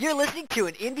You're listening to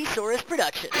an Indiesaurus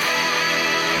production.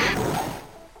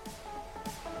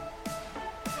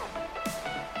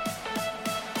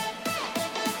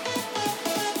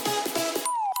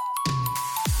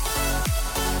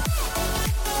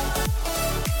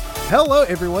 Hello,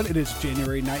 everyone. It is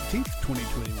January 19th,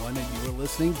 2021, and you are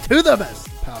listening to the best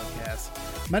podcast.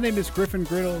 My name is Griffin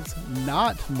Griddles,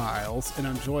 not Miles, and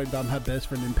I'm joined by my best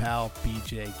friend and pal,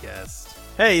 BJ Guest.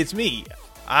 Hey, it's me.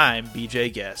 I'm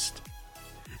BJ Guest.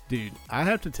 Dude, I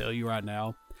have to tell you right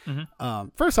now,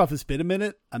 first off, it's been a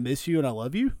minute. I miss you and I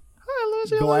love you.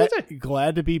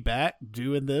 Glad to be back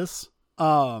doing this.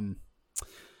 Second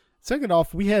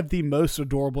off, we have the most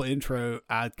adorable intro.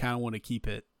 I kind of want to keep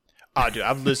it. Oh, dude,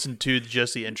 I've listened to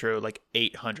just the intro like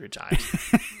 800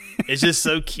 times. It's just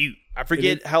so cute. I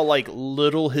forget how like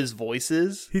little his voice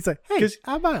is. He's like, hey,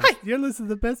 I'm Miles. Hi. You're listening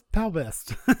to the best pal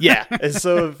best. Yeah, it's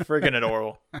so freaking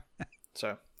adorable.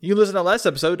 So you can listen to the last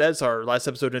episode. That's our last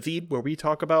episode in the feed where we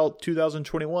talk about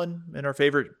 2021 and our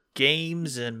favorite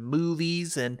games and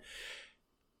movies and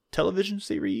television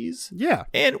series. Yeah.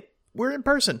 And we're in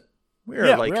person. We're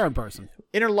in person.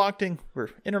 We're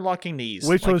interlocking knees.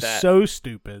 Which like was that. So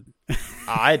stupid.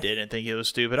 I didn't think it was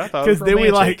stupid. I thought it was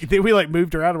romantic. Then we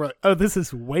moved around and we're like, oh, this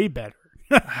is way better.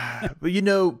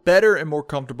 But better and more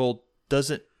comfortable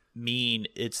doesn't mean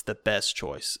it's the best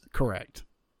choice. Correct.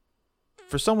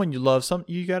 For someone you love,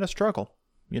 you gotta struggle,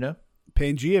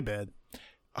 Pangea bed.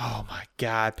 Oh my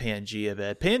God, Pangea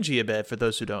bed. Pangea bed, for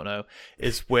those who don't know,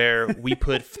 is where we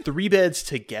put 3 beds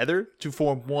together to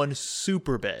form one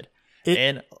super bed.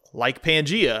 And like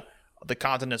Pangea, the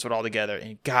continents were all together.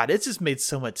 And God, it just made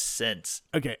so much sense.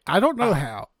 Okay, I don't know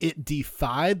how. It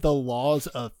defied the laws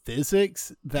of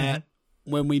physics that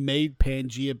when we made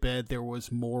Pangea bed, there was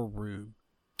more room.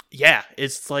 Yeah,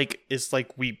 it's like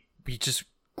we just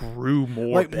grew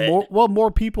more bed. More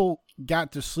people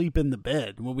got to sleep in the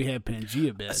bed when we had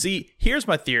Pangea bed. See, here's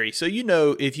my theory. So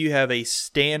if you have a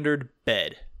standard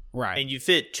bed, right, and you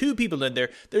fit 2 people in there,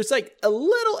 there's like a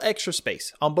little extra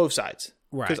space on both sides,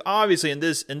 right? Because obviously in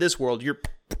this world you're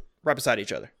right beside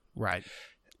each other, right?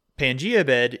 Pangea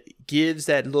bed gives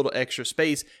that little extra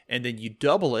space, and then you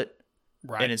double it,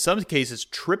 right? And in some cases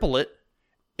triple it,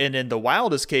 and in the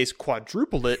wildest case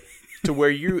quadruple it, to where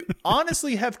you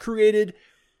honestly have created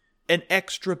an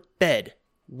extra bed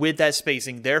with that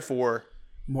spacing. Therefore,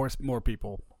 more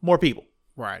people,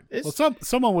 right?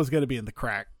 Someone was going to be in the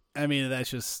crack. I mean, that's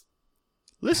just.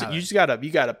 Listen, you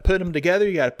gotta put them together.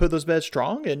 You gotta put those beds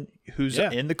strong, and who's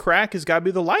in the crack has got to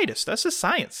be the lightest. That's just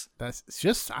science. It's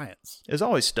just science. It's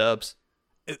always Stubbs.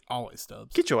 It always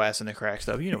Stubbs. Get your ass in the crack,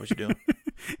 Stubbs. You know what you're doing.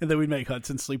 And then we'd make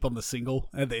Hudson sleep on the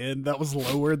single at the end. That was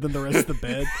lower than the rest of the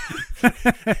bed.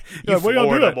 You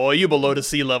Florida boy, you below the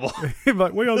sea level.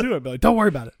 Like, we're gonna do it. Like, don't worry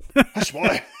about it. That's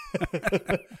why.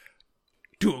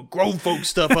 Doing grown folk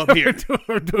stuff up here.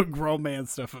 We're doing grown man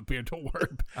stuff up here. Don't worry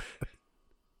about it.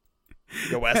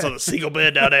 Your ass on the single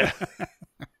bed down there.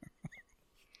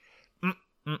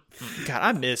 God,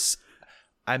 I miss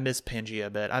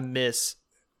Pangea bed. I miss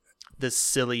the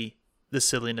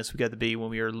silliness we got to be when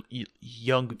we were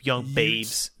young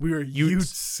babes. We were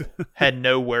youths. Had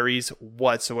no worries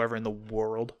whatsoever in the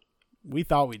world. We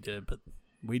thought we did, but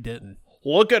we didn't.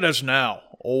 Look at us now,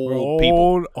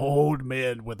 people. Old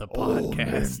men with a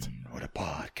podcast.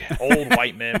 Old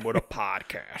white men with a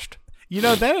podcast.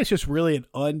 That is just really an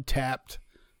untapped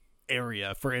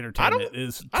area for entertainment.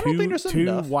 I don't think there's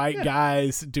two white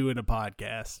guys doing a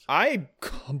podcast. I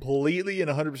completely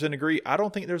and 100% agree. I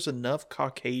don't think there's enough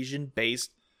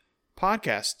Caucasian-based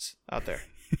podcasts out there.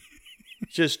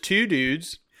 Just 2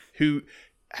 dudes who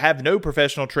have no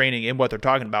professional training in what they're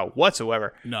talking about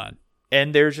whatsoever. None.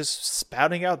 And they're just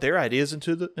spouting out their ideas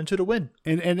into the wind.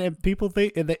 And people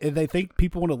think they think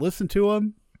people want to listen to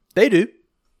them. They do.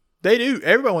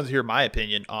 Everyone wants to hear my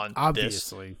opinion on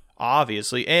this.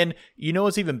 Obviously. And you know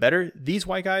what's even better? These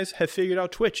white guys have figured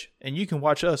out Twitch. And you can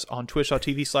watch us on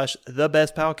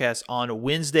twitch.tv/thebestpalcast on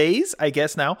Wednesdays, I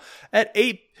guess now, at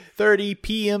 8:30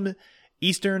 p.m.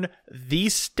 Eastern, the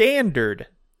standard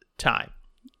time.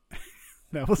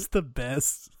 That was the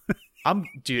best.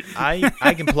 Dude,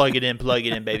 I can plug it in,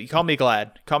 baby. Call me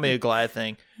Glad. Call me a Glad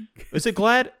thing. Is it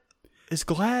Glad? Is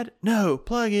Glad? No,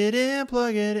 plug it in.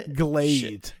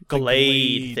 Glade.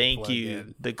 Glade. Thank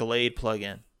you. The Glade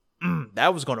plug-in.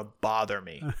 That was going to bother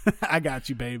me. I got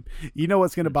you, babe. You know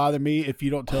what's going to bother me if you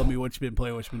don't tell me what you've been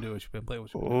playing, what you've been doing, what you've been playing,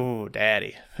 what you've been doing. Oh,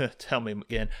 daddy. Tell me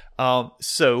again.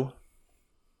 So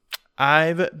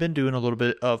I've been doing a little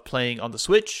bit of playing on the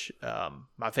Switch.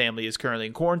 My family is currently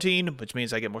in quarantine, which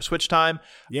means I get more Switch time.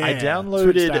 Yeah, I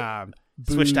downloaded Switch time.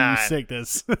 Switch time.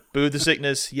 Sickness. Boo the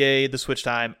sickness. Yay, the Switch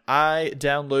time. I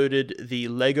downloaded the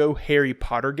Lego Harry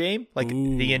Potter game, like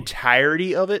the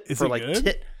entirety of it. Is for it like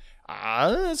good?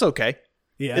 It's okay.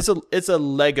 Yeah. It's a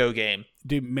Lego game.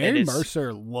 Dude, Mary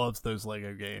Mercer loves those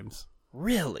Lego games.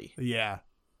 Really? Yeah.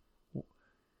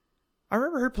 I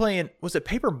remember her playing, was it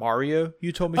Paper Mario?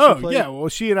 You told me she played? Yeah. Well,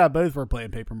 she and I both were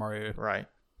playing Paper Mario. Right.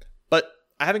 But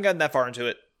I haven't gotten that far into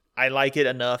it. I like it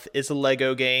enough. It's a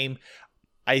Lego game.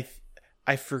 I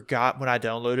forgot when I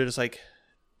downloaded it. It's like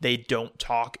they don't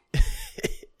talk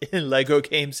in Lego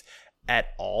games at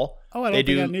all. Oh, I don't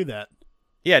think I knew that.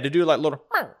 Yeah, they do like little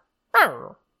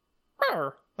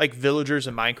like villagers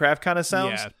in Minecraft kind of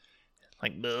sounds. Yeah.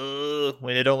 Like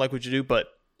when they don't like what you do, but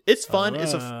it's fun.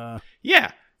 It's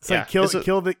It's like kill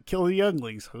the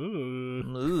younglings.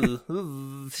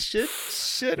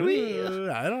 Should we?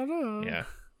 I don't know. Yeah.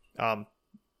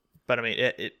 But I mean,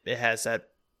 it has that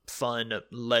fun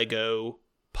Lego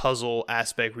puzzle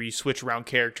aspect where you switch around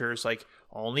characters. Like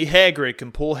only Hagrid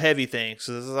can pull heavy things,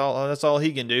 so that's all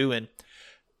he can do. And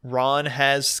Ron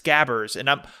has Scabbers, and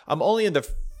I'm only in the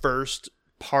first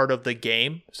part of the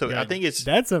game, so yeah, I think it's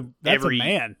that's a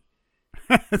man.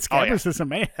 Scabbers is a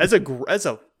man. As a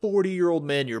 40-year-old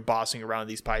man, you're bossing around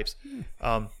these pipes.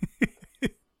 But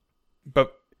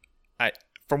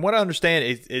from what I understand,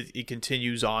 it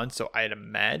continues on. So I'd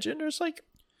imagine there's like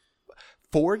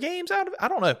 4 games out of it. I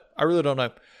don't know. I really don't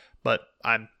know. But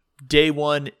I'm day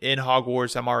one in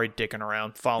Hogwarts. I'm already dicking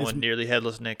around, following Nearly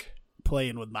Headless Nick.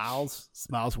 Playing with Miles. Is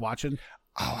Miles watching?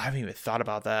 Oh, I haven't even thought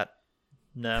about that.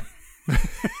 No.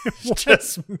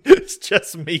 It's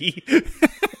just me.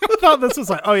 I thought this was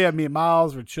like, oh yeah, me and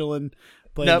Miles were chilling,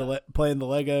 playing playing the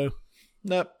Lego.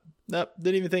 Nope.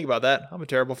 Didn't even think about that. I'm a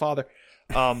terrible father.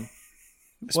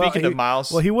 Speaking of Miles,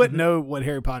 he wouldn't know what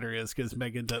Harry Potter is because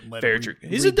Megan doesn't let him. Very true.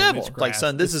 He's a devil. Like,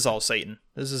 son, this is all Satan.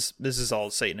 This is all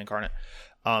Satan incarnate.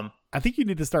 I think you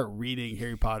need to start reading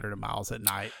Harry Potter to Miles at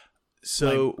night.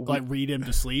 So like read him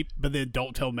to sleep, but then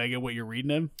don't tell Megan what you're reading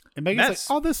him. And Megan's like,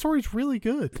 "Oh, this story's really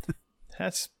good."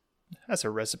 That's a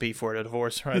recipe for a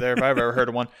divorce right there, if I've ever heard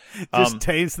of one. Just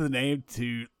change the name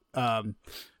to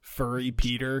Furry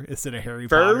Peter instead of Harry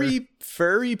Potter.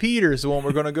 Furry Peter is the one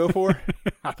we're going to go for.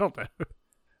 I don't know.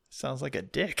 Sounds like a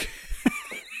dick.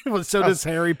 Well, so does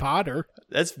Harry Potter.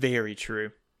 That's very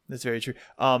true.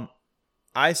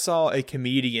 I saw a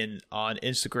comedian on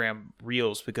Instagram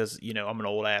Reels because, I'm an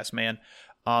old ass man.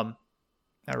 I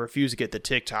refuse to get the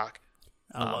TikTok.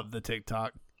 I love the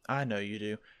TikTok. I know you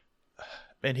do.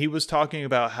 And he was talking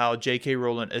about how J.K.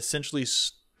 Rowling essentially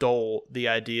stole the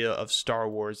idea of Star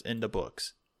Wars in the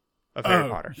books of Harry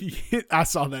Potter. I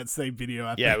saw that same video.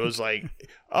 I think. It was like,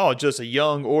 just a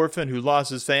young orphan who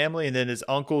lost his family, and then his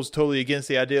uncle's totally against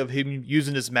the idea of him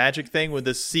using this magic thing when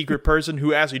this secret person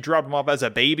who actually dropped him off as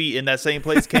a baby in that same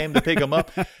place came to pick him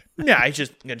up. Yeah, he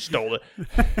just stole it.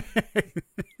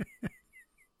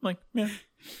 Like, yeah.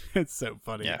 It's so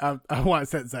funny. Yeah. I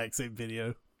watched that exact same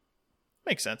video.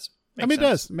 Makes sense. It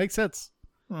does. Makes sense.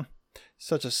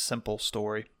 Such a simple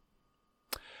story.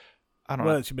 I don't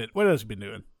know. What else you been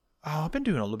doing? Oh, I've been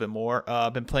doing a little bit more.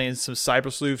 I've been playing some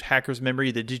Cyber Sleuth Hacker's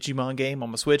Memory, the Digimon game on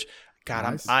my Switch. God,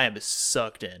 nice. I am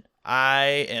sucked in.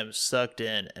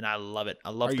 And I love it. I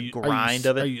love the grind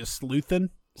of it. Are you sleuthing?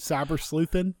 Cyber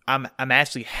sleuthing? I'm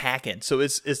actually hacking. So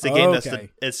it's the game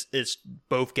it's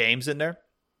both games in there.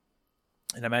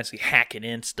 And I'm actually hacking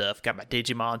in stuff. Got my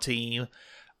Digimon team.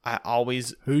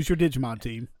 Who's your Digimon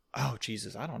team? Oh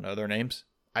Jesus, I don't know their names.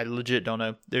 I legit don't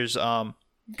know. There's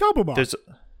Gabumon.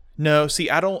 No, see,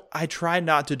 I try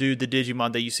not to do the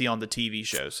Digimon that you see on the TV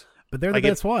shows. But they're the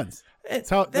best ones.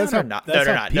 They're not.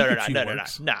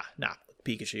 Nah.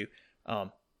 Pikachu.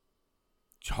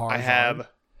 Charizard.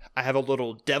 I have a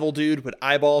little devil dude with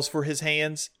eyeballs for his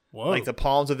hands. Whoa. Like the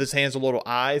palms of his hands are little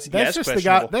eyes. That's just the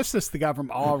guy. That's just the guy from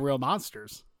All Real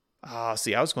Monsters.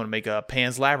 See, I was going to make a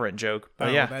Pan's Labyrinth joke,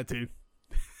 but yeah, that too.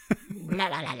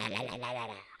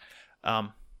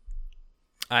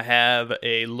 I have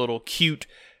a little cute.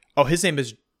 Oh, his name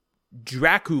is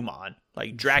Dracumon,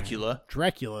 like Dracula.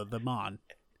 Dracula the Mon.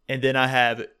 And then I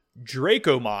have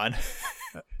Dracomon.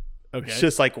 Okay, it's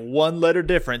just like one letter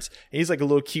difference. He's like a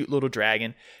little cute little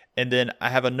dragon. And then I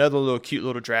have another little cute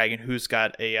little dragon who's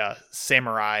got a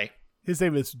samurai. His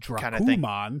name is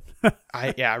Dracumon.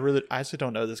 I actually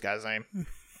don't know this guy's name.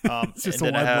 It's just a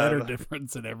one-letter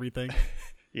difference in everything.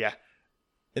 Yeah.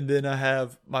 And then I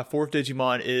have my fourth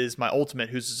Digimon is my ultimate,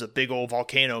 who's just a big old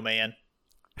volcano man.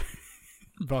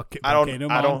 I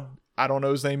don't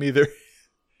know his name either.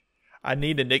 I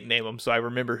need to nickname him so I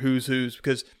remember who's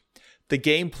because the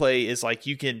gameplay is like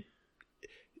you can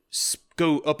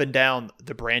go up and down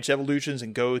the branch evolutions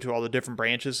and go to all the different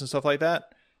branches and stuff like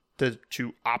that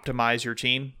to optimize your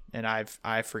team. And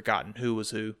I've forgotten who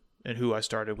was who and who I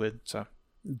started with. So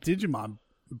Digimon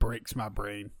breaks my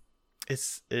brain.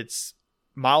 It's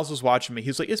Miles was watching me. He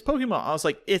was like, "It's Pokemon." I was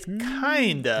like, "It's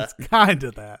kinda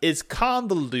that. It's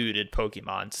convoluted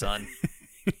Pokemon, son."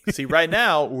 See, right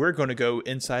now we're going to go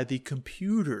inside the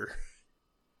computer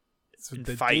and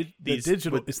fight these.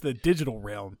 It's the digital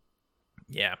realm.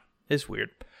 Yeah, it's weird,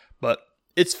 but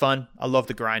it's fun. I love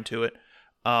the grind to it.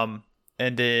 And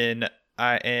then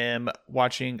I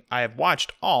have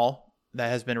watched all that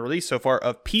has been released so far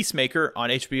of Peacemaker on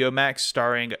HBO Max,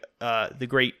 starring the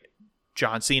great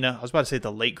John Cena. I was about to say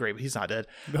the late great, but he's not dead.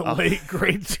 The late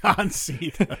great John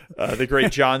Cena. The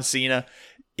great John Cena.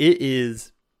 It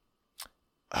is.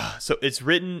 So it's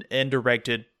written and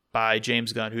directed by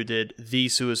James Gunn, who did The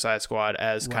Suicide Squad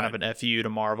as kind of an FU to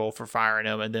Marvel for firing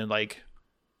him, and then like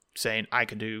saying, "I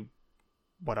can do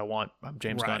what I want. I'm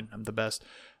James Gunn. I'm the best."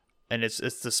 And it's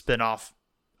the spinoff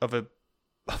of a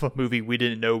movie we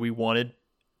didn't know we wanted,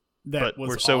 but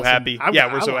we're so awesome. happy.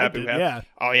 We're so happy. Yeah.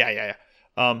 Oh yeah.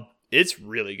 It's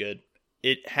really good.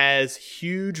 It has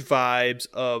huge vibes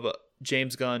of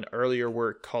James Gunn earlier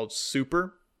work called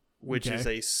Super, which is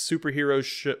a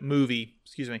superhero movie.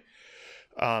 Excuse me.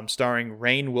 Starring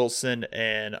Rainn Wilson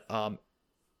and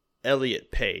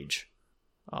Elliot Page,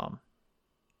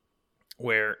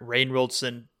 where Rainn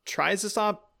Wilson tries to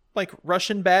stop like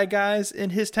Russian bad guys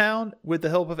in his town with the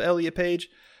help of Elliot Page,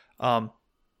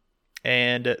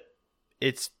 and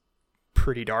it's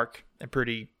pretty dark and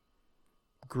pretty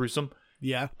gruesome.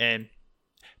 Yeah, and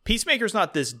Peacemaker's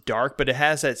not this dark, but it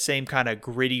has that same kind of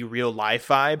gritty real life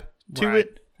vibe to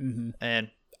it,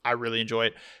 and I really enjoy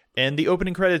it. And the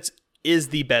opening credits is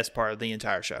the best part of the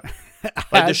entire show.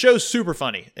 Like, the show's super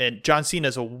funny, and John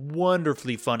Cena's a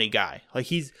wonderfully funny guy. Like,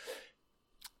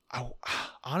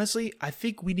 honestly, I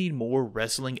think we need more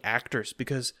wrestling actors,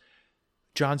 because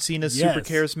John Cena's super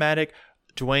charismatic.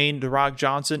 Dwayne "The Rock"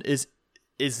 Johnson is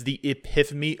the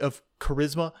epitome of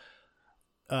charisma.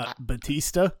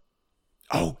 Batista.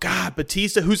 Oh God,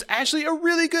 Batista, who's actually a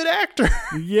really good actor.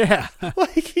 Yeah,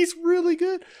 like, he's really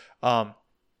good.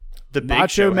 The Big Macho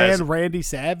Show Man Randy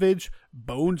Savage,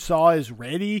 Bonesaw is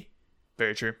ready.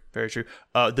 Very true. Very true.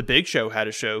 The Big Show had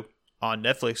a show on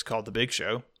Netflix called The Big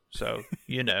Show. So,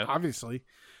 you know. Obviously.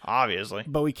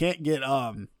 But we can't get,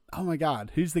 oh my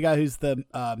God, who's the guy who's the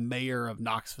mayor of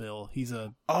Knoxville? He's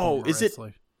a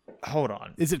wrestler. Hold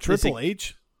on. Is it Triple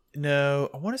H? No,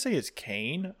 I want to say it's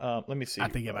Kane. Let me see. I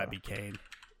think it might be Kane.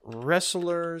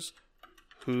 Wrestlers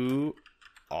who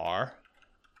are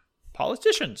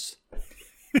politicians.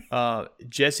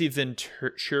 Jesse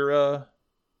Ventura.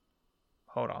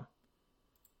 Hold on.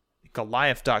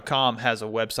 Goliath.com has a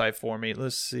website for me.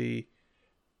 Let's see.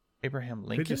 Abraham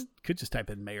Lincoln. Could just type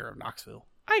in mayor of Knoxville.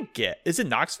 Is it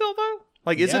Knoxville though?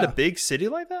 Like, is it a big city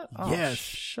like that? Oh, yes.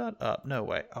 Shut up. No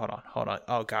way. Hold on.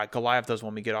 Oh God, Goliath doesn't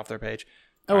want me to get off their page.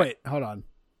 Oh, wait, hold on.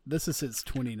 This is since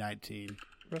 2019.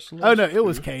 Oh, no, it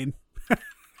was Kane.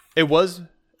 It was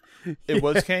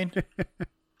Kane?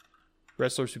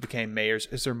 Wrestlers who became mayors.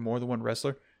 Is there more than one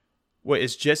wrestler? Wait,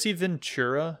 is Jesse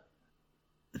Ventura?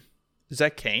 Is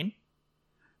that Kane?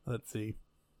 Let's see.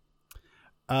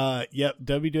 Yep,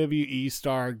 WWE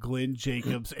star Glenn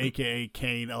Jacobs, a.k.a.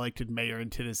 Kane, elected mayor in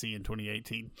Tennessee in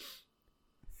 2018.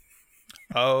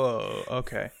 Oh,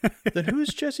 okay. Then who is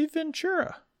Jesse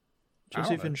Ventura?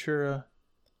 Jesse Ventura.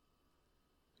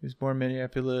 He was born in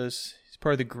Minneapolis. He's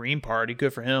part of the Green Party.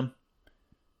 Good for him.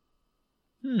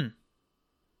 He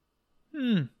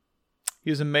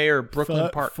was a mayor of Brooklyn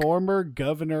Park. Former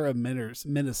governor of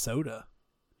Minnesota.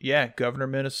 Yeah, governor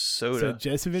of Minnesota. So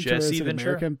Jesse Ventura is an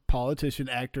American politician,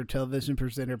 actor, television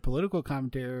presenter, political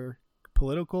commentator,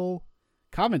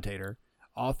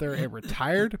 author, and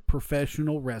retired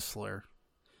professional wrestler.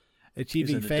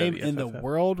 Achieving fame in the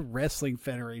World Wrestling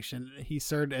Federation, he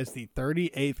served as the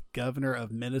 38th governor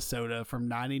of Minnesota from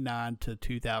 1999 to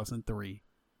 2003.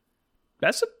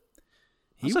 That's a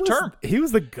term. He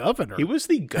was the governor. He was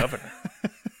the governor.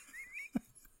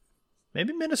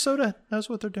 Maybe Minnesota knows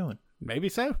what they're doing. Maybe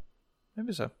so.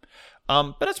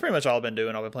 But that's pretty much all I've been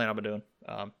doing. I've been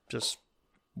just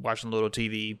watching a little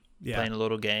TV, playing a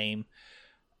little game.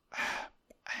 I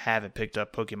haven't picked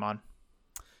up Pokemon.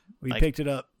 We picked it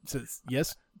up since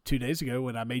 2 days ago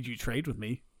when I made you trade with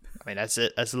me. I mean, that's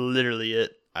it. That's literally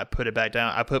it. I put it back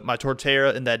down. I put my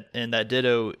Torterra in that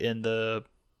Ditto in the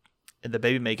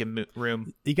baby making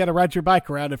room. You got to ride your bike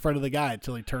around in front of the guy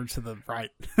until he turns to the right.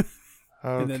 Okay.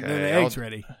 And then the egg's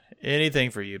ready.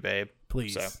 Anything for you, babe.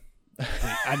 Please. So.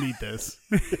 Please. I need this.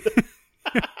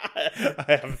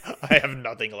 I have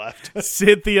nothing left.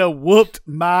 Cynthia whooped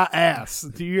my ass.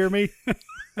 Do you hear me?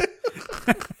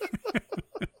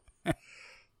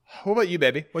 What about you,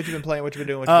 baby? What you been playing? What you been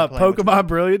doing? What you been playing? Pokemon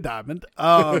Brilliant Diamond.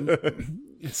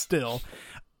 Still,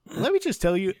 let me just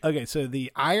tell you. Okay, so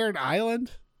the Iron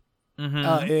Island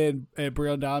in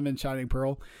Brilliant Diamond, Shining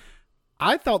Pearl.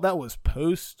 I thought that was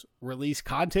post-release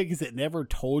content because it never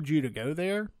told you to go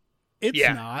there. It's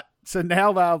not. So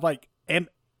now that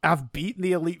I've beaten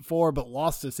the Elite Four but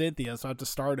lost to Cynthia, so I have to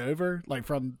start over, like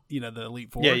from the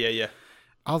Elite Four. Yeah.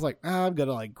 I was like, I'm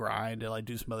gonna grind and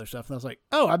do some other stuff, and I was like,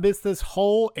 oh, I missed this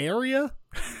whole area.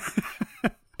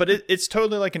 But it's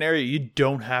totally like an area you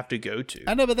don't have to go to.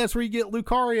 I know, but that's where you get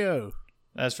Lucario.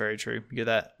 That's very true. You get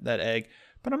that egg.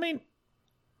 But I mean,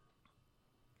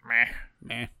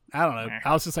 meh. I don't know.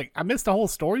 I was just like, I missed the whole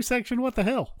story section. What the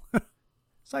hell?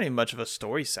 It's not even much of a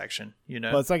story section,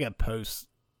 Well, it's like a post.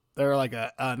 They're like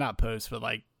a not post, but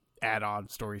like add-on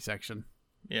story section.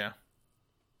 Yeah.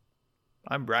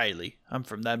 I'm Riley. I'm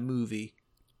from that movie.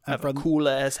 I have a cool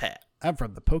ass hat. I'm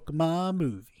from the Pokemon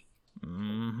movie.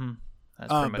 Mm-hmm.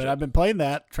 That's pretty much but it. I've been playing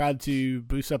that, tried to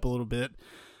boost up a little bit.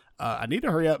 I need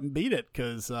to hurry up and beat it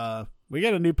because we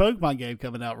got a new Pokemon game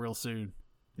coming out real soon.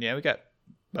 Yeah, we got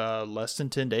less than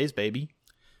 10 days, baby.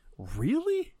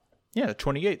 Really? Yeah, the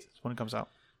 28th is when it comes out.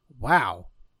 Wow.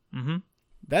 Mm-hmm.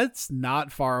 That's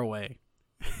not far away.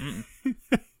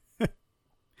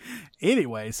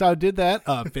 Anyway, so I did that.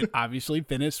 Obviously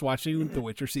finished watching The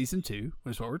Witcher Season 2,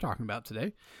 which is what we're talking about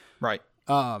today. Right.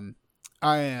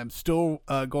 I am still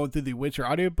going through the Witcher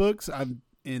audiobooks. I'm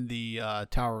in the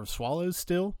Tower of Swallows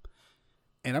still.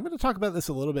 And I'm going to talk about this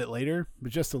a little bit later,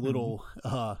 but just a little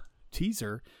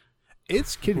teaser.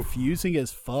 It's confusing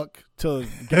as fuck to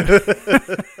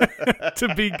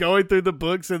to be going through the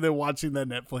books and then watching the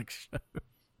Netflix show.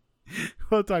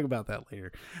 We'll talk about that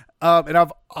later. And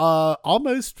I've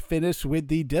almost finished with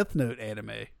the Death Note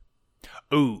anime.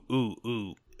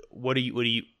 Ooh. What do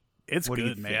you? It's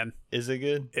good, man. Is it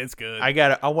good? It's good.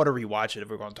 I want to rewatch it if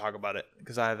we're going to talk about it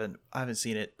because I haven't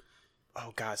seen it.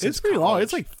 Oh god, since it's pretty college. long.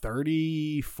 It's like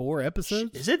 34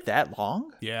 episodes. Is it that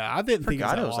long? Yeah, I didn't think it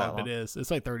was that long, but it is. It's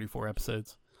like 34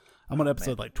 episodes. I'm on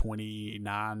episode like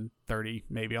 29, 30,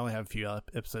 maybe. I only have a few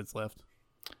episodes left.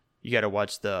 You got to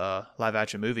watch the live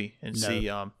action movie and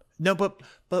see. No, but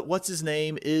what's his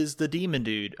name is the demon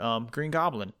dude, Green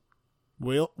Goblin.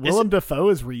 Willem Dafoe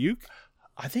is Ryuk?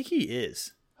 I think he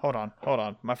is. Hold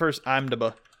on. My first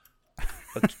IMDb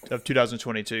of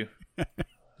 2022.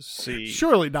 Let's see.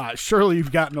 Surely not. Surely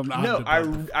you've gotten them. No,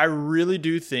 I really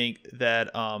do think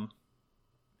that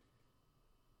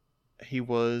he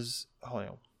was. Hold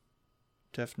on.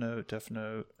 Death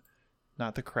Note,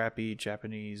 not the crappy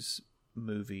Japanese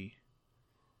movie.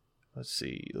 Let's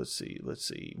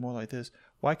see. More like this.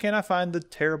 Why can't I find the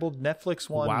terrible Netflix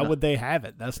one? Why would they have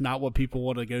it? That's not what people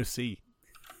want to go see.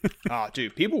 Oh,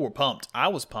 dude, people were pumped. I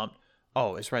was pumped.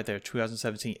 Oh, it's right there.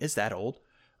 2017. Is that old?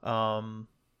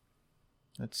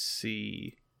 Let's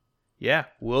see. Yeah,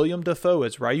 William Dafoe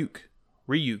as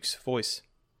Ryuk's voice.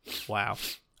 Wow.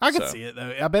 I can see it,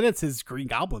 though. I bet it's his Green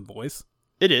Goblin voice.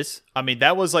 It is. I mean,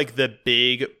 that was like the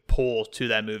big pull to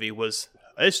that movie was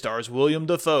it stars William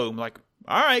Dafoe. I'm like,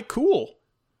 all right, cool.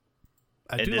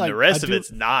 The rest of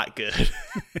it's not good.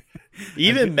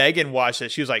 Even Megan watched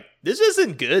it. She was like, this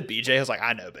isn't good, BJ. I was like,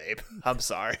 I know, babe. I'm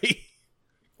sorry.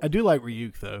 I do like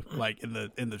Ryuk, though, like in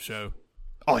the show.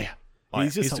 Oh, yeah.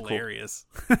 He's just hilarious.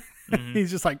 Cool. Mm-hmm.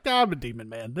 He's just like, I'm a demon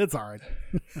man. That's all right.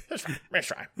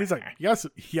 That's right. He's like, you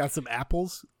got some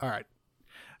apples? All right.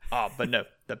 Oh, but no.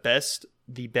 The best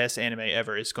anime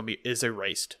ever is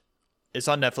Erased. It's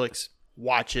on Netflix.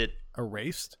 Watch it.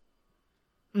 Erased?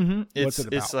 Mm-hmm. What's it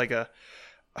about? It's like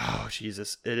oh,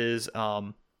 Jesus. It is,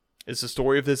 it's the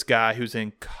story of this guy who's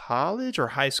in college or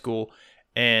high school,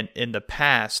 and in the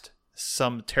past,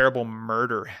 some terrible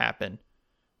murder happened.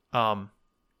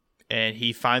 And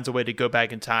he finds a way to go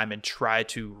back in time and try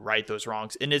to right those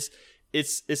wrongs. And it's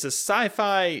a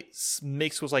sci-fi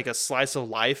mixed with like a slice of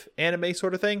life anime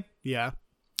sort of thing. Yeah.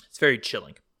 It's very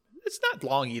chilling. It's not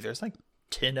long either. It's like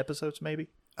 10 episodes maybe.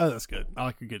 Oh, that's good. I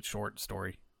like a good short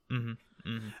story. Mm-hmm.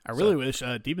 Mm-hmm. I really wish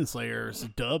Demon Slayer's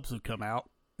dubs would come out.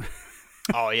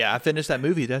 Oh, yeah. I finished that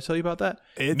movie. Did I tell you about that?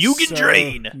 Mugen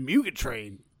Train. Mugen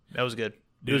Train. That was good.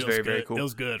 Dude, it was very, very cool. It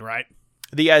was good, right?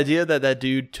 The idea that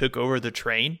dude took over the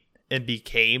train and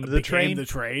became the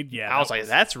train. Yeah. I was like,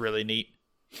 that's really neat.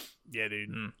 Yeah, dude.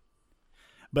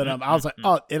 But I was like,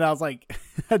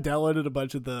 I downloaded a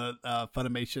bunch of the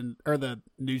Funimation or the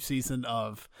new season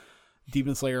of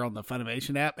Demon Slayer on the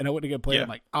Funimation app, and I went to go play it. I'm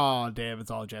like, oh damn,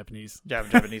 it's all Japanese.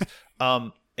 Japanese.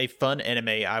 a fun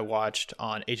anime I watched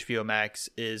on HBO Max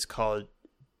is called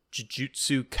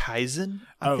Jujutsu Kaisen.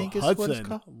 I think is what it's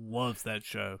called. Loves that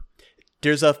show.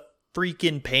 There's a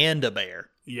freaking panda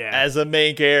bear, yeah, as a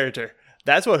main character.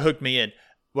 That's what hooked me in.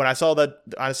 When I saw that,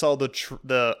 I saw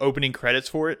the opening credits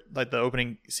for it, like the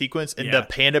opening sequence, and the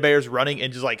panda bear's running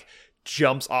and just like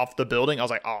jumps off the building. I was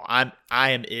like, oh, I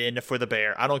am in for the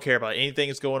bear. I don't care about anything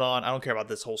that's going on. I don't care about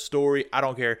this whole story. I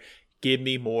don't care. Give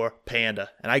me more panda,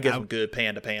 and I get some good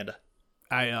panda.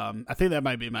 I think that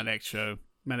might be my next show,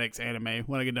 my next anime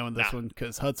when I get done with this one,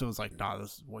 because Hudson was like, "Nah,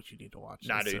 this is what you need to watch."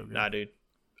 Nah, dude.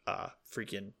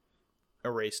 Freaking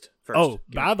Erased first. Oh,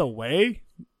 by the way,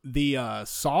 the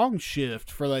song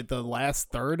shift for like the last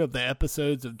third of the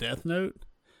episodes of Death Note,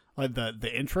 like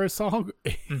the intro song,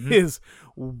 is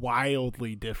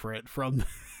wildly different from.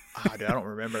 Dude, I don't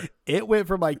remember. It went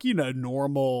from like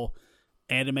normal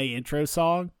anime intro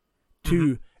song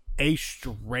to a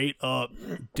straight up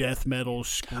death metal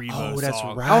screamo song. Oh, that's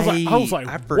song. right. I was like,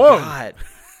 I forgot.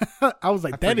 I was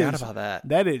like, I forgot about that.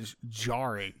 That is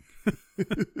jarring.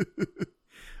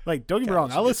 Like, don't get me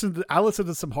wrong, I listen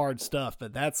to some hard stuff,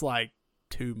 but that's like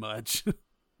too much.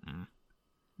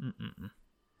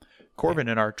 Corbin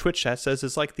in our Twitch chat says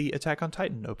it's like the Attack on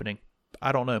Titan opening.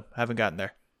 I don't know. I haven't gotten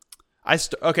there.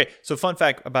 Okay, so fun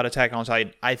fact about Attack on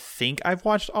Titan. I think I've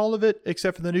watched all of it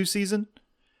except for the new season.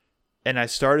 And I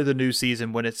started the new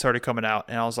season when it started coming out,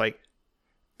 and I was like,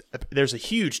 there's a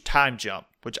huge time jump,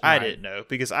 which I didn't know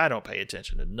because I don't pay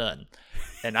attention to none.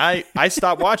 And I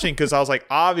stopped watching because I was like,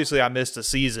 obviously I missed a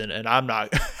season, and I'm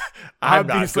not going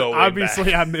obviously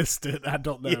back. I missed it. I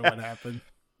don't know what happened.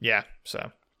 Yeah,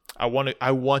 so I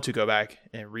want to go back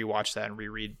and rewatch that and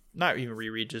reread. Not even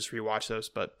reread, just rewatch those,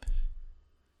 but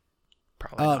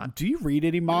probably not. Do you read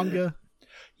any manga?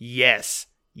 Yes.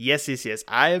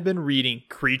 I have been reading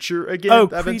Creature again.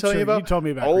 I've been telling you about. You told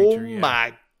me about Creature. Oh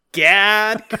my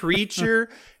God, Creature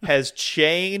has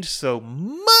changed so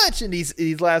much in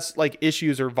these last like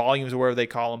issues or volumes or whatever they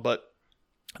call them. But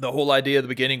the whole idea at the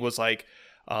beginning was like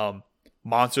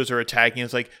monsters are attacking.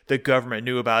 It's like the government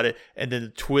knew about it, and then the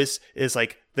twist is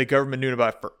like the government knew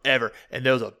about it forever. And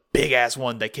there was a big ass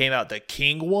one that came out, the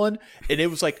King one, and it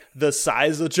was like the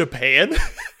size of Japan.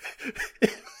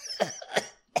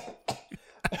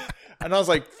 And I was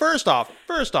like, first off,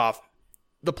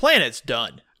 the planet's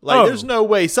done. Like, there's no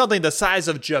way something the size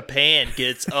of Japan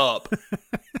gets up,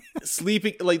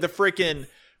 sleeping like the freaking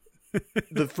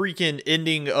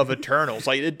ending of Eternals.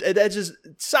 Like, that just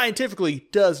scientifically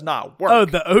does not work. Oh,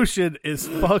 the ocean is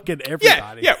fucking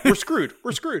everybody. Yeah, we're screwed.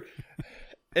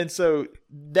 And so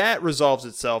that resolves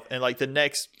itself, and like the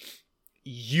next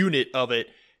unit of it,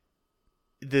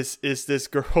 this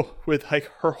girl with like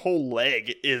her whole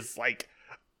leg is like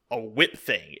a whip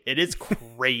thing. It is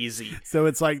crazy. So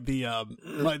it's like the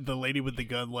lady with the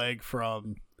gun leg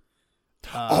from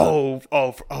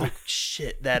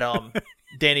shit, that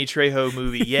Danny Trejo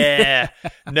movie. Yeah.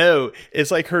 No,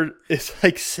 it's like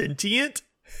sentient.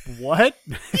 What?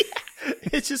 Yeah.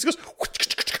 It just goes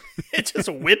it just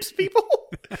whips people.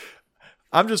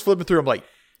 I'm just flipping through. I'm like,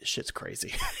 this shit's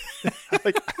crazy.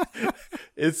 Like,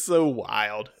 it's so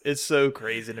wild. It's so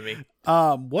crazy to me.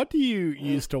 What do you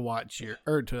use to watch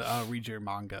read your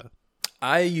manga?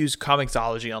 I use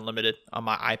Comixology Unlimited on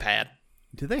my iPad.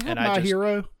 Do they have My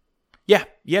Hero? Yeah,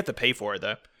 you have to pay for it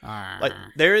though. Like,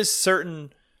 there is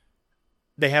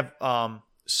they have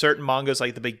certain mangas,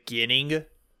 like the beginning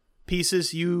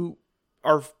pieces you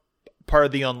are part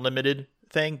of the unlimited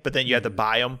thing, but then you have to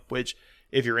buy them, which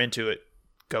if you're into it,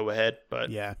 go ahead. But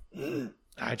yeah,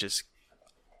 I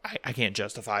can't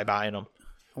justify buying them.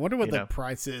 I wonder what the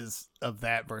price is of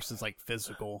that versus like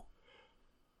physical.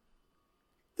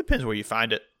 Depends where you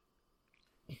find it.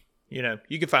 You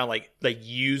can find like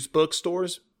used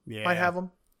bookstores might have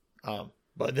them.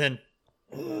 But then,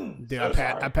 dude,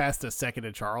 I passed a Second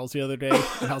and Charles the other day,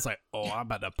 and I was like, "Oh, I'm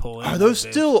about to pull in." Are those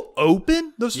still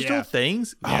open? Those are still Yeah.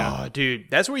 things? Yeah. Oh, dude,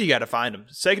 that's where you got to find them.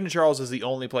 Second and Charles is the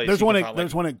only place. There's you one. can find,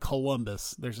 There's one in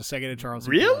Columbus. There's a Second and Charles.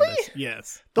 In Really? Columbus.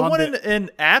 Yes. The one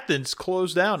in Athens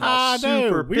closed down. I was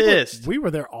super pissed. We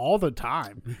were there all the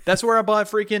time. That's where I bought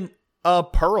freaking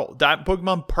Pearl,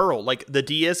 Pokemon Pearl, like the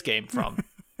DS game from.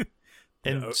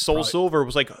 And Soul Silver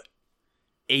was like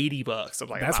 $80. I'm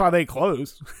like, that's why they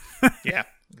closed. Yeah,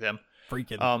 them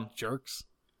freaking jerks.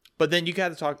 But then you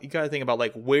got to think about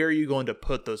like, where are you going to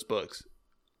put those books?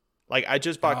 Like, I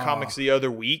just bought comics the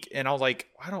other week, and I was like,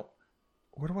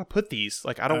 where do I put these?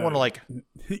 Like, I don't want to like.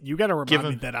 You got to remind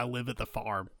me that I live at the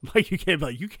farm. Like, you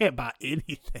can't buy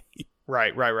anything.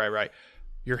 Right.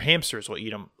 Your hamsters will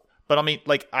eat them. But I mean,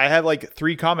 like, I have like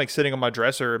 3 comics sitting on my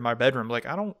dresser in my bedroom. Like,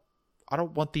 I don't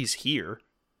want these here.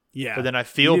 Yeah. But then I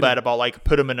feel bad about like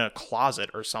put them in a closet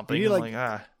or something.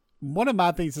 One of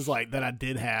my things is like that I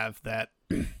did have that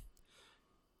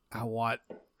I want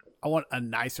a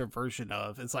nicer version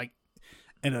of. It's like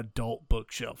an adult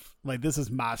bookshelf. Like this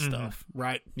is my stuff,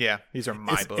 right? Yeah, these are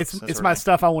my books. It's my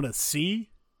stuff I want to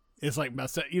see. It's like my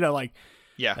stuff, like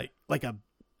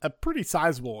a pretty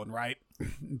sizable one, right?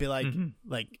 Be like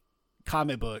like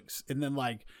comic books, and then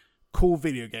like cool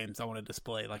video games I want to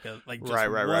display, like just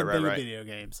one thing of video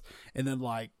games, and then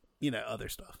like other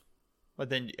stuff. But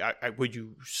then, would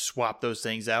you swap those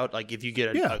things out? Like if you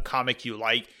get a comic you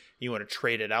like, you want to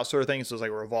trade it out, sort of thing. So it's like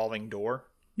a revolving door.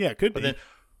 Yeah, it could be. But then,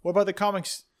 what about the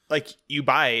comics? Like you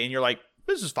buy and you're like,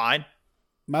 this is fine.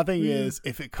 My thing is,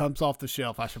 if it comes off the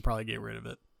shelf, I should probably get rid of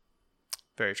it.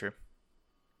 Very true.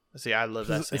 See, I live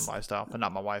that same lifestyle, but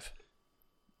not my wife.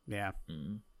 Yeah.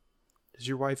 Does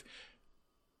your wife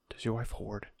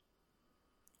hoard?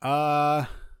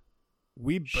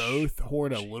 We both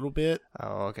hoard a little bit.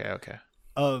 Oh, okay.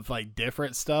 Of like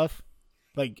different stuff.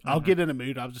 Like I'll get in a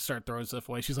mood, I'll just start throwing stuff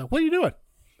away. She's like, "What are you doing?"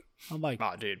 I'm like,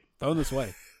 "Oh, dude, throwing this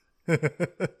away."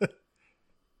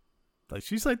 Like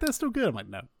she's like, "That's still good." I'm like,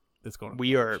 "No, it's going."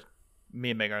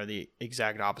 Me and Megan are the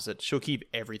exact opposite. She'll keep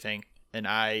everything, and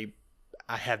I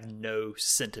have no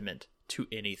sentiment to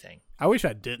anything. I wish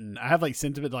I didn't. I have like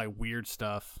sentiment to like weird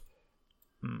stuff.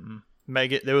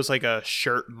 Megan, there was like a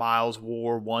shirt Miles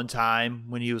wore one time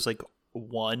when he was like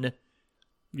 1.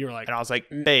 You were like, and I was like,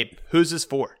 "Babe, who's this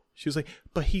for?" She was like,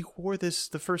 "But he wore this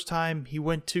the first time he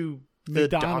went to the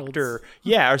doctor."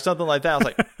 Yeah, or something like that. I was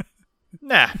like,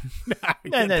 nah.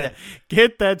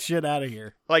 Get that shit out of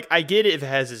here. Like, I get it if it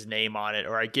has his name on it,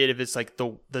 or I get if it's like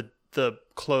the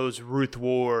clothes Ruth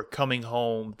wore coming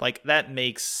home. Like, that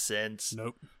makes sense.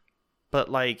 Nope. But,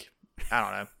 like, I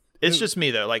don't know. It's just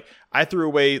me, though. Like, I threw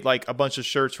away, like, a bunch of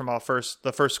shirts from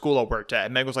the first school I worked at.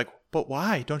 And Meg was like, "But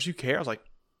why? Don't you care?" I was like,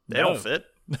 they don't fit.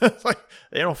 It's like,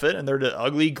 they don't fit, and they're the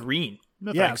ugly green.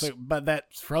 No, yeah, but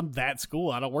that's from that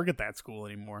school. I don't work at that school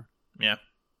anymore. Yeah.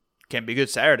 Can't be good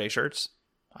Saturday shirts.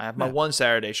 I have my one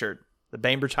Saturday shirt. The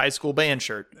Bainbridge High School band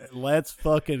shirt. Let's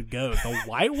fucking go. The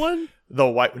white one?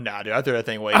 Nah, dude, I threw that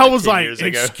thing away. I was like,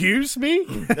 excuse me?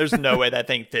 There's no way that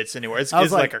thing fits anywhere. It's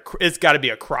it's got to be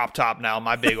a crop top now.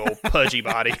 My big old pudgy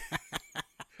body.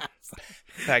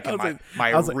 Back in my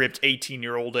ripped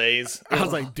 18-year-old days. I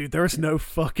was like, dude, there's no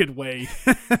fucking way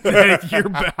that your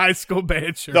high school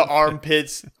band shirt. The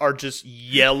armpits are just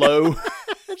yellow.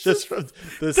 Just from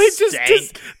the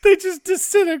stank. They just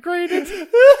disintegrated.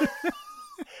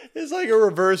 It's like a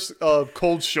reverse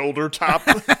cold shoulder top.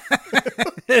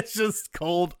 It's just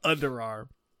cold underarm.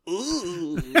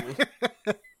 Ooh.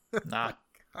 Nah.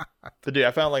 But dude,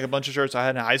 I found like a bunch of shirts I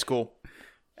had in high school,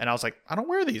 and I was like, I don't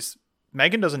wear these.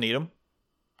 Megan doesn't need them.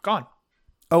 Gone.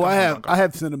 Oh, I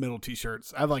have sentimental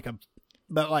t-shirts. I have like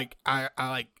I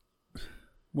like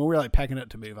when we were like packing up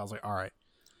to move, I was like, all right,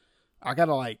 I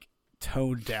gotta like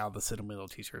tone down the sentimental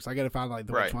t-shirts. I gotta find like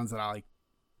the which ones that I like.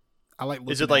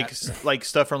 Is it like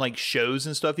stuff from like shows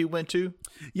and stuff you went to?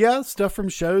 Yeah, stuff from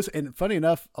shows. And funny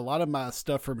enough, a lot of my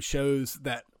stuff from shows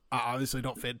that I obviously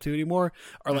don't fit to anymore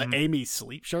are like Amy's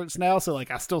sleep shirts now. So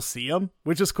like I still see them,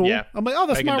 which is cool. Yeah. I'm like, oh,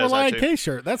 that's Megan my Reliant K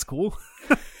shirt. That's cool.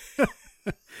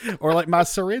 Or like my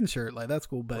Syringe shirt. Like that's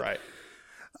cool. But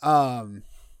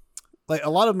like a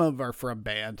lot of them are from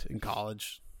band in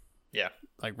college. Yeah.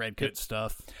 Like Redcoat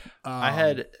stuff. I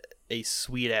had a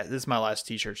sweet ass. This is my last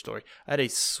t-shirt story. I had a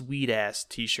sweet ass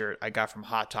t-shirt I got from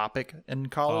Hot Topic in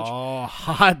college. Oh,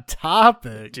 Hot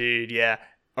Topic. Dude, yeah.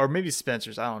 Or maybe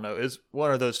Spencer's. I don't know. It was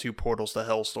one of those two portals to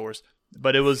hell stores.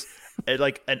 But it was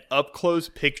like an up close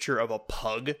picture of a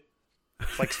pug,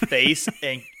 like face,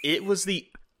 and it was the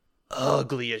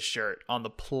ugliest shirt on the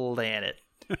planet.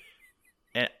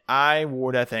 And I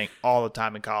wore that thing all the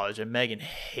time in college, and Megan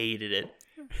hated it.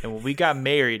 And when we got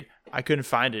married, I couldn't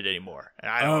find it anymore.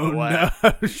 And I don't know why.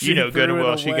 No. You know good and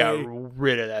well she got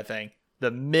rid of that thing.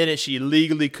 The minute she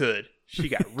legally could, she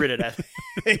got rid of that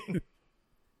thing.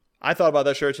 I thought about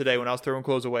that shirt today when I was throwing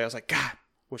clothes away. I was like, God,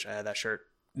 wish I had that shirt.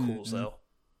 Cool, though.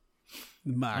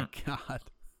 My God.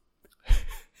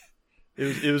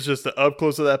 It was just the up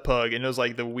close of that pug, and it was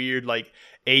like the weird like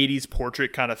 80s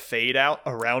portrait kind of fade out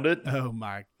around it. Oh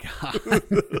my God.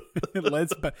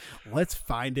 Let's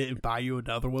find it and buy you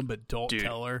another one, but don't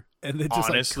tell her. And then just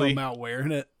honestly, come out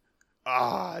wearing it.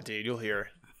 Dude, you'll hear her.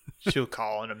 She'll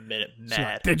call in a minute mad.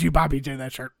 Like, did you buy BJ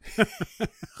that shirt?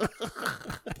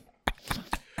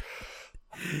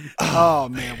 Oh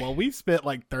man, well we've spent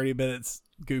like 30 minutes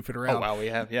goofing around. Oh wow, we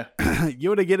have, yeah. You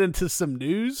want to get into some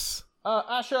news?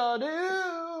 I sure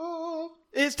do.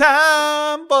 It's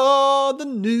time for the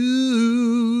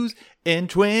news. in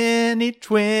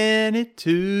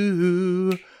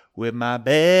 2022 with my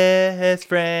best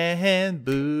friend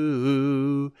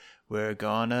Boo. We're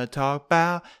gonna talk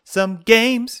about some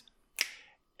games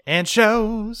and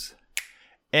shows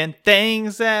and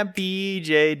things that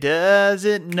BJ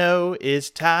doesn't know. It's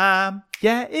time.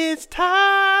 Yeah, it's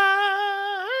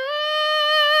time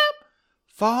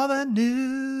for the news.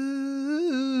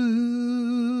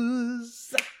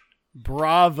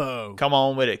 Bravo. Come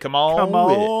on with it. Come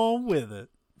on with it.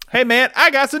 Hey, man,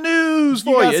 I got some news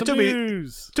for you. It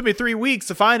took me 3 weeks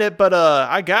to find it, but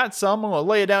I got some. I'm going to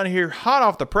lay it down here hot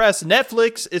off the press.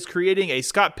 Netflix is creating a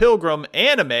Scott Pilgrim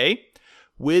anime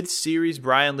with series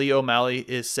Brian Lee O'Malley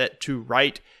is set to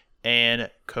write and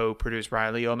co-produce.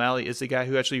 Brian Lee O'Malley is the guy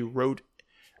who actually wrote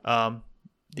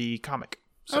the comic.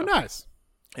 So nice.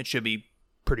 It should be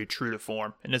pretty true to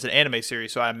form. And it's an anime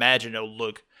series, so I imagine it'll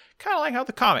look kind of like how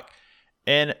the comic.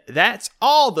 And that's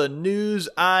all the news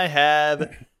I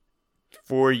have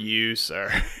for you,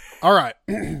 sir. All right.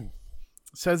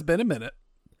 So it's been a minute.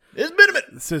 It's been a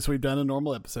minute since we've done a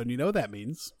normal episode. You know what that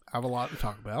means. I have a lot to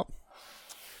talk about.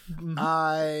 Mm-hmm.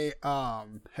 I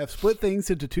have split things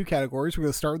into two categories. We're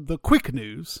going to start with the quick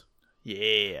news.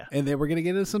 Yeah. And then we're going to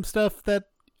get into some stuff that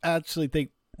I actually think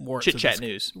more chit-chat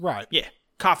news. Right. Yeah.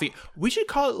 Coffee. We should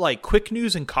call it like quick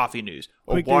news and coffee news.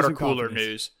 Or quick water cooler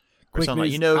news. Or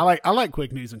something news. Like, I like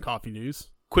quick news and coffee news.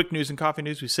 Quick news and coffee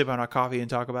news. We sip on our coffee and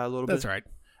talk about it a little bit. That's right.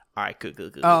 All right.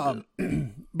 Good.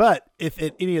 But if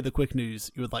at any of the quick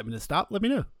news you would like me to stop, let me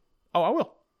know. Oh, I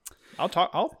will. I'll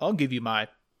talk. I'll give you my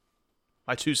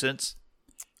 2 cents.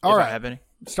 All right. I have any.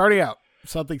 Starting out,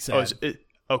 something sad.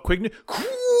 Quick news.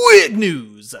 Quick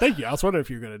news. Thank you. I was wondering if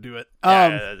you were going to do it.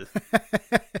 Yeah.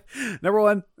 Number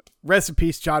one, rest in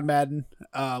peace, John Madden,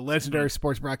 legendary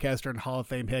sports broadcaster and Hall of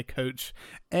Fame head coach,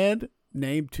 and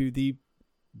named to the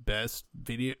best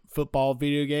football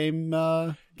video game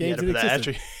games in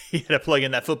existence. You had to plug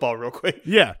in that football real quick.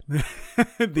 Yeah.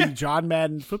 The John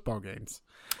Madden football games.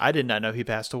 I did not know he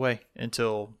passed away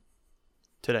until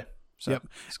today. So yep.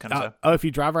 It's kind of if you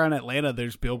drive around Atlanta,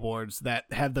 there's billboards that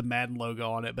have the Madden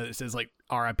logo on it, but it says like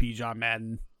RIP John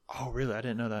Madden. Oh, really? I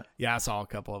didn't know that. Yeah, I saw a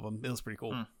couple of them. It was pretty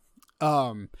cool.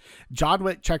 John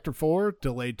Wick Chapter 4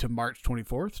 delayed to March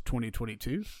 24th,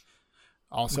 2022.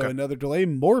 Also, another delay.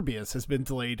 Morbius has been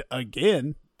delayed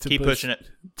again. Keep pushing it.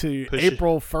 To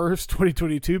April 1st,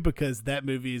 2022, because that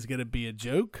movie is going to be a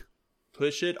joke.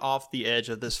 Push it off the edge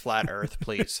of this flat earth,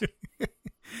 please.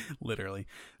 Literally.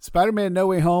 Spider-Man No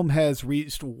Way Home has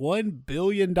reached $1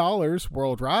 billion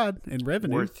worldwide in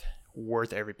revenue.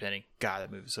 Worth every penny. God,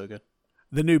 that movie's so good.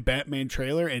 The new Batman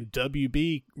trailer and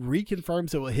WB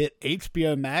reconfirms it will hit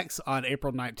HBO Max on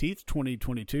April 19th,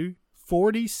 2022,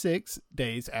 46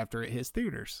 days after it hits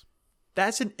theaters.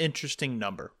 That's an interesting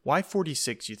number. Why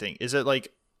 46, you think? Is it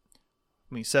like,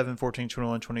 7, 14,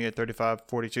 21, 28, 35,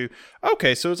 42?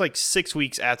 Okay, so it's like 6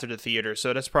 weeks after the theater.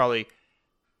 So that's probably,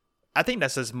 I think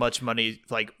that's as much money,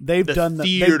 like they've done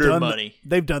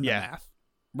the math,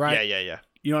 right? Yeah.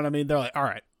 You know what I mean? They're like, all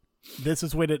right, this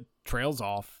is when it trails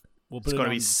off. It's going to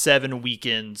be 7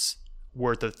 weekends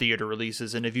worth of theater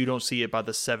releases, and if you don't see it by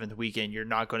the 7th weekend, you're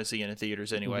not going to see it in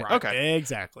theaters anyway. Right. Okay,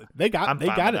 exactly. They got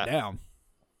it down.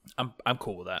 I'm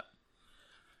cool with that.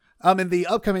 In the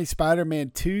upcoming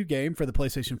Spider-Man 2 game for the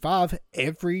PlayStation 5,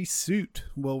 every suit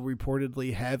will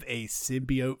reportedly have a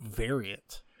symbiote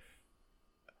variant.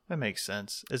 That makes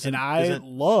sense.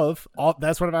 Love all.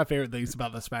 That's one of my favorite things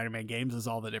about the Spider-Man games is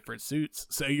all the different suits.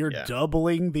 So you're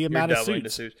doubling the amount of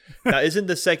suits. Now, isn't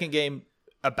the second game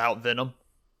about Venom?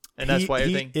 And that's why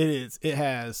everything. It is. It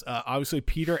has obviously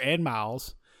Peter and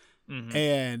Miles,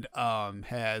 and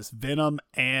has Venom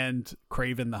and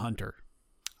Kraven the Hunter.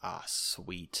 Ah,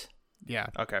 sweet. Yeah.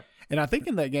 Okay. And I think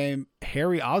in that game,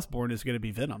 Harry Osborn is going to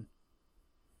be Venom.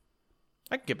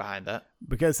 I can get behind that.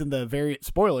 Because in the variant,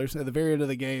 spoilers, at the very end of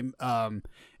the game,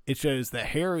 it shows that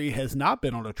Harry has not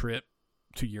been on a trip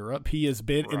to Europe. He has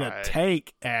been in a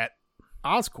tank at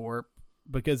Oscorp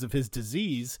because of his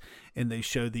disease, and they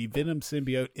show the Venom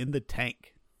symbiote in the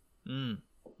tank.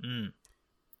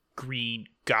 Green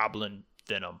Goblin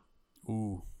Venom.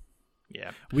 Ooh.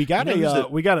 Yeah. We got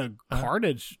a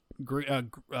Carnage,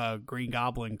 Green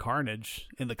Goblin Carnage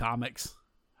in the comics.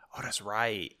 Oh, that's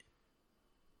right.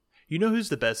 You know who's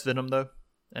the best Venom though?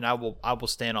 And I will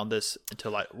stand on this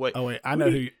until I wait. Oh wait, I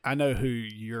know who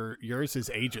yours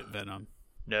is Agent Venom.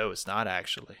 No, it's not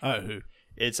actually. Oh, who?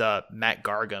 It's Matt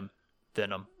Gargan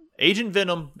Venom. Agent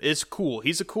Venom is cool.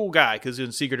 He's a cool guy because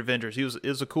in Secret Avengers it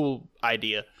was a cool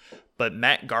idea. But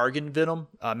Matt Gargan Venom,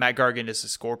 Matt Gargan is a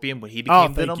Scorpion. When he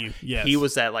became Venom, yes. he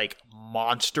was that like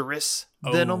monstrous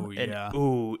Venom. Yeah.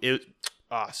 And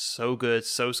so good,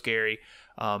 so scary.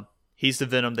 He's the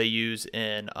Venom they use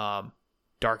in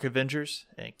Dark Avengers,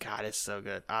 and God, it's so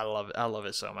good. I love it. I love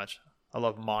it so much. I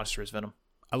love monstrous Venom.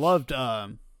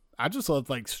 I just loved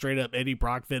like straight up Eddie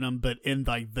Brock Venom, but in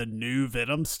like the new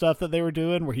Venom stuff that they were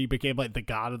doing, where he became like the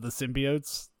god of the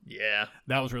symbiotes. Yeah,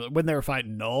 that was really when they were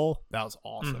fighting Null. That was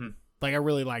awesome. Mm-hmm. Like I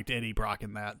really liked Eddie Brock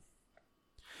in that.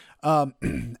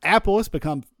 Apple has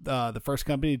become the first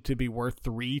company to be worth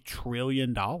 $3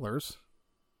 trillion.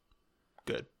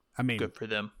 Good. I mean, good for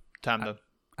them. Time to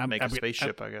make a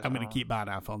spaceship, I guess. I'm going to keep buying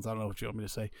iPhones. I don't know what you want me to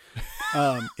say.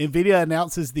 NVIDIA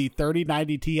announces the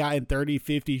 3090 Ti and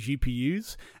 3050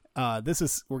 GPUs.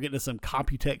 We're getting to some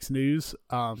Computex news.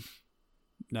 No,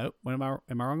 am I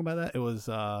wrong about that? It was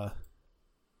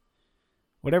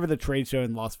whatever the trade show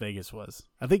in Las Vegas was.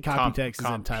 I think Computex is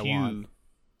in Taiwan.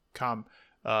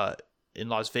 In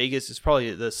Las Vegas, it's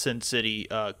probably the Sin City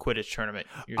Quidditch tournament.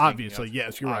 Obviously,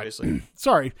 yes, you're right.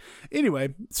 Sorry.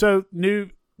 Anyway, so new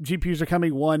GPUs are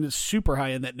coming. One super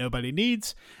high end that nobody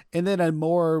needs, and then a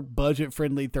more budget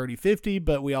friendly 3050.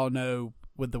 But we all know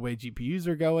with the way GPUs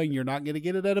are going, you're not going to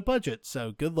get it at a budget.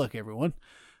 So good luck, everyone.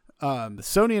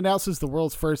 Sony announces the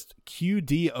world's first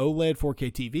QD OLED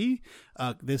 4K TV.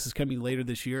 This is coming later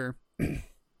this year.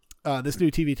 This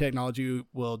new TV technology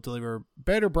will deliver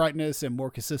better brightness and more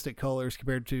consistent colors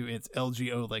compared to its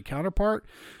LG OLED counterpart,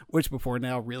 which before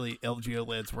now, really, LG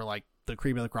OLEDs were like the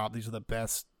cream of the crop. These are the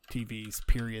best TVs,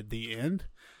 period, the end.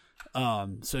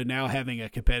 So now having a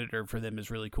competitor for them is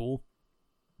really cool.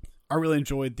 I really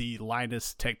enjoyed the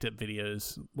Linus Tech Tip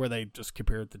videos where they just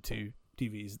compared the two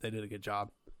TVs. They did a good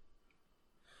job.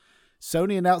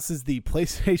 Sony announces the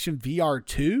PlayStation VR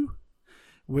 2,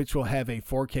 which will have a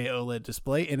 4K OLED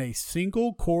display and a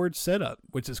single cord setup,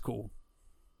 which is cool.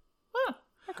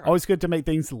 Okay. Always good to make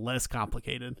things less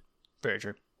complicated. Very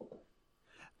true.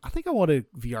 I think I want a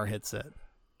VR headset.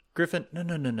 Griffin, no.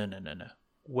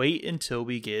 Wait until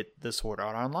we get the Sword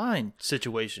Art Online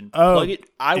situation. Oh, plug it.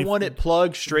 I want it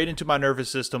plugged straight into my nervous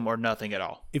system or nothing at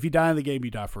all. If you die in the game,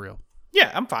 you die for real.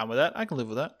 Yeah, I'm fine with that. I can live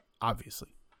with that. Obviously.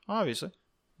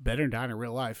 Better than dying in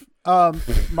real life.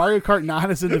 Mario Kart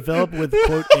 9 is in development with,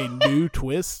 quote, a new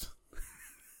twist.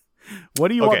 What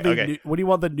do you want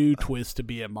the new twist to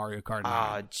be at Mario Kart 9?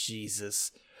 Ah,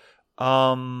 Jesus.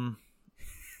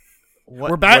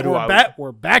 We're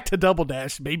back to Double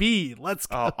Dash, baby. Let's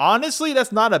go. Honestly,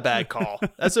 that's not a bad call.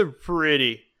 That's a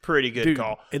pretty good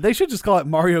call. They should just call it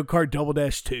Mario Kart Double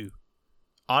Dash 2.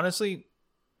 Honestly,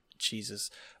 Jesus.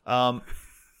 I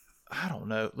don't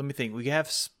know. Let me think. We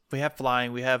have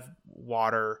flying. We have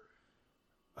water.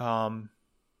 You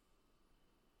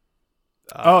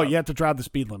have to drive the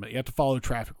speed limit. You have to follow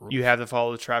traffic rules. You have to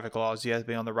follow the traffic laws. You have to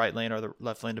be on the right lane or the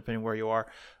left lane, depending where you are.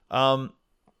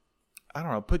 I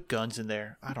don't know. Put guns in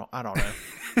there. I don't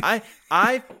know.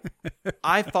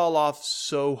 I fall off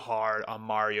so hard on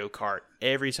Mario Kart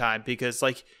every time because,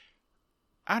 like,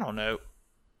 I don't know.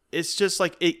 It's just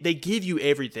like they give you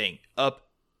everything up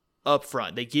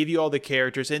front. They give you all the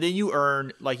characters, and then you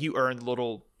earn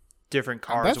little different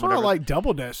cars. That's why I like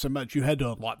Double Dash so much. You had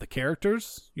to unlock the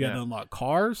characters. You had to unlock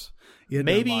cars.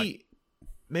 Maybe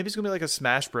it's gonna be like a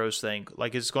Smash Bros thing.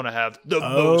 Like it's gonna have the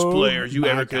most players you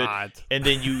ever could, and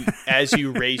then as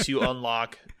you race, you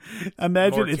unlock.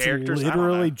 Imagine more it's characters.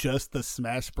 literally just the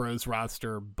Smash Bros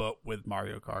roster, but with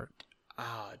Mario Kart.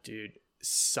 Ah, dude,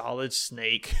 Solid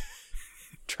Snake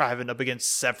driving up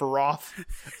against Sephiroth,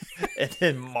 and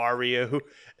then Mario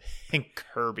and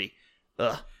Kirby.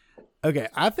 Ugh. Okay,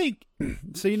 I think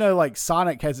so. You know, like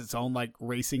Sonic has its own like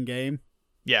racing game.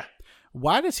 Yeah.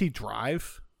 Why does he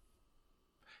drive?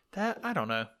 That I don't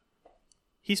know.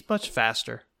 He's much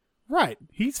faster. Right.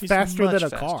 He's faster than a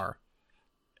car.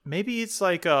 Maybe it's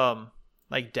like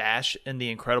Dash in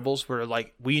The Incredibles where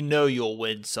like we know you'll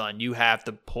win, son. You have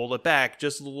to pull it back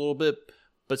just a little bit,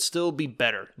 but still be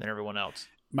better than everyone else.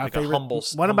 One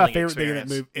of my favorite things that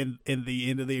move in the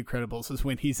end of The Incredibles is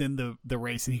when he's in the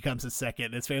race and he comes in second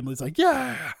and his family's like,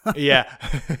 yeah. Yeah.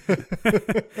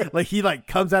 Like he like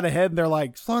comes out ahead and they're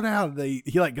like, slow down.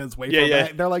 He like goes way far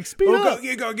back. They're like, speed up.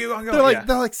 Go.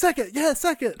 They're like second. Yeah,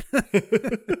 second.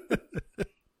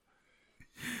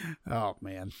 Oh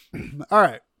man. All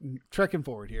right. Trekking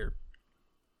forward here.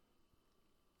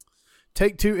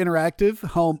 Take-Two Interactive,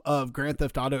 home of Grand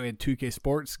Theft Auto and 2K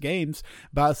Sports games,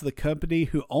 buys the company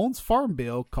who owns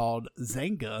Farmville called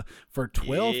Zynga for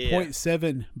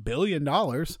 $12.7 billion.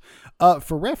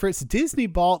 For reference, Disney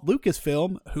bought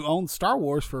Lucasfilm, who owns Star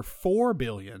Wars, for $4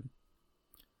 billion.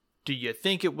 Do you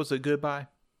think it was a good buy?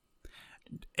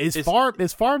 Is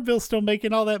Farmville still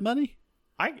making all that money?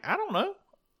 I don't know.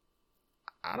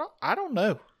 I don't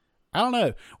know. I don't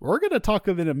know. We're going to talk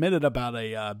in a minute about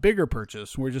a bigger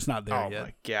purchase. We're just not there yet. Oh,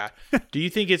 my God. Do you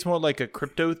think it's more like a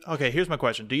crypto? Okay, here's my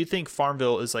question. Do you think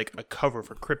Farmville is like a cover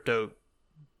for crypto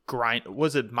grind?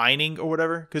 Was it mining or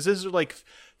whatever? Because there's like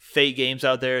fake games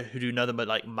out there who do nothing but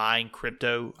like mine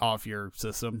crypto off your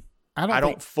system. I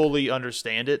don't fully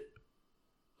understand it,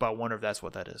 but I wonder if that's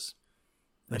what that is.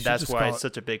 And that's why it's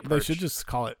such a big purchase. They should just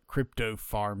call it Crypto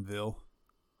Farmville.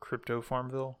 Crypto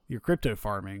Farmville? You're crypto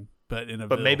farming, but in a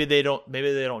But maybe they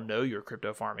don't know you're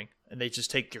crypto farming and they just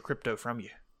take your crypto from you.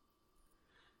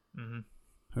 Mm-hmm.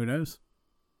 Who knows?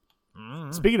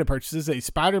 Mm-hmm. Speaking of purchases, a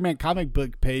Spider-Man comic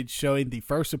book page showing the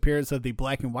first appearance of the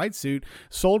black and white suit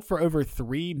sold for over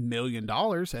 $3 million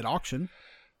at auction.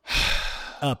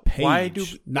 A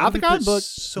page. Not the comic book,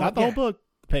 not the whole book,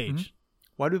 the page.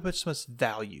 Mm-hmm. Why do we put so much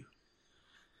value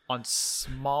on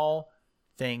small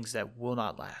things that will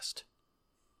not last?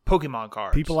 Pokemon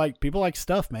cards. People like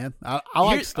stuff, man. I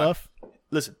like stuff.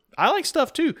 Listen, I like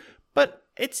stuff too, but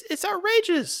it's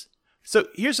outrageous. So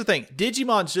here's the thing: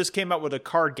 Digimon's just came out with a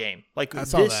card game like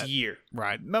this year,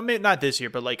 right? Maybe not this year,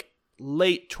 but like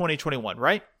late 2021,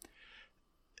 right?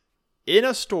 In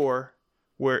a store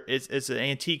where it's an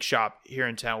antique shop here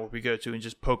in town where we go to and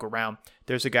just poke around.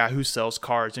 There's a guy who sells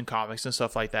cards and comics and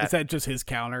stuff like that. Is that just his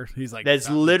counter? He's like, that's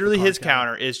literally his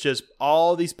counter. It's just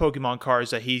all these Pokemon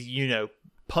cards that he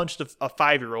punched a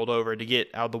 5-year-old over to get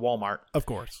out of the Walmart, of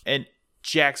course, and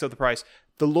jacks up the price.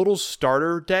 The little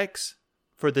starter decks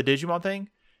for the Digimon thing,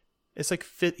 it's like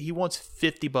he wants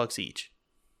 $50 each.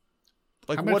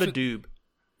 Like what a doob!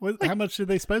 How much did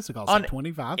they supposed to cost? On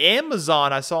 25.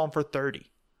 Amazon, I saw him for 30. I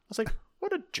was like,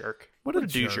 what a jerk! What a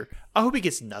doucher! Jerk. I hope he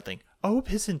gets nothing. I hope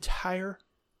his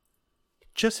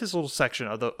little section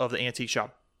of the antique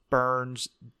shop burns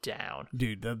down.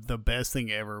 Dude, the best thing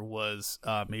ever was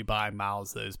me buying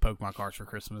Miles those Pokemon cards for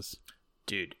Christmas.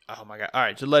 Dude, oh my God. All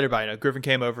right, to let everybody know, Griffin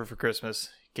came over for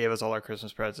Christmas, gave us all our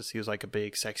Christmas presents. He was like a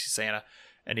big, sexy Santa,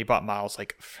 and he bought Miles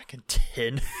like freaking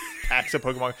 10 packs of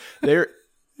Pokemon. They're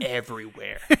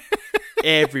everywhere.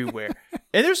 Everywhere.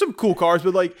 And there's some cool cards,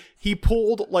 but like he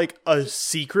pulled like a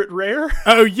secret rare.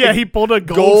 Oh, yeah, he pulled a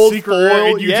gold secret foil,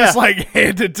 rare, and you just like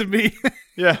handed to me.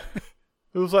 Yeah.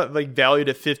 It was like valued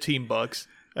at $15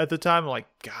 at the time. I'm like,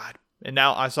 God. And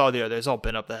now I saw the other. It's all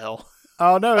been up the hill.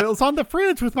 Oh no, it was on the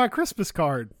fridge with my Christmas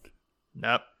card.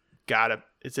 Nope. Got him.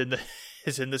 It's in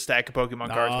the stack of Pokemon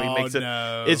cards. But he makes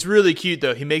no. It's really cute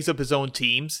though. He makes up his own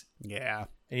teams. Yeah.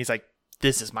 And he's like,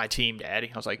 this is my team,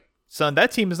 Daddy. I was like, son,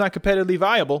 that team is not competitively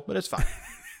viable, but it's fine.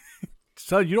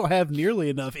 Son, you don't have nearly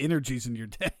enough energies in your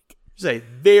deck. There's a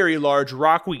very large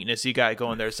rock weakness you got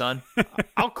going there, son.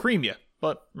 I'll cream you,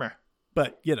 but right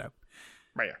here.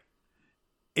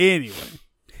 Anyway,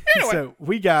 so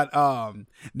we got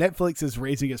Netflix is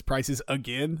raising its prices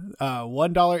again.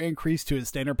 $1 increase to its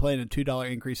standard plan and $2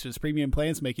 increase to its premium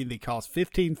plans, making the cost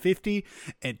 $15.50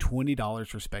 and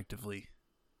 $20 respectively.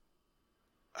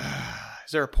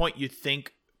 Is there a point you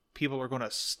think people are going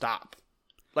to stop?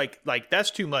 Like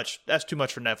that's too much. That's too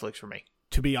much for Netflix for me.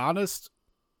 To be honest,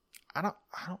 I don't.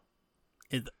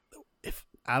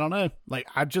 I don't know. Like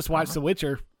I just watched The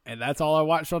Witcher, and that's all I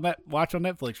watch on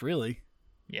Netflix. Really.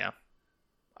 Yeah.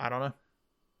 I don't know.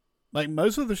 Like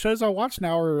most of the shows I watch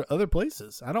now are other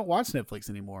places. I don't watch Netflix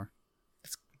anymore.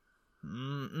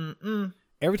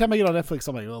 Every time I get on Netflix,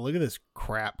 I'm like, oh, look at this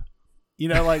crap.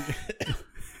 Like.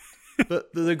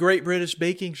 The Great British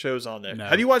Baking Show's on there. No.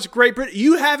 Have you watched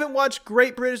You haven't watched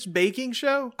Great British Baking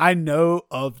Show? I know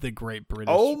of the Great British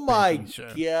Baking Show. Oh my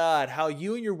God. How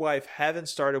you and your wife haven't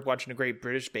started watching the Great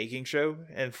British Baking Show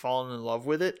and fallen in love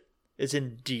with it, its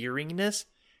endearingness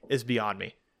is beyond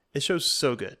me. This show's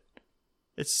so good.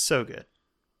 It's so good.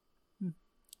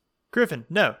 Griffin,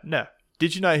 no.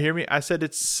 Did you not hear me? I said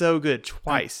it's so good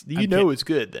twice. You know it's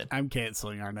good then. I'm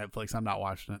canceling our Netflix. I'm not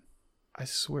watching it. I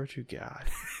swear to God.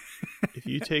 If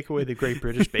you take away the Great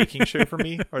British Baking Show from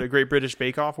me, or the Great British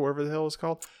Bake Off, or whatever the hell it's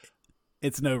called,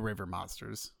 it's no River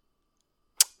Monsters.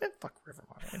 Man, fuck River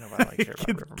Monsters. Ain't nobody care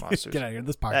about River Monsters. Get out of here.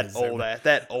 This podcast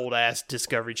that old ass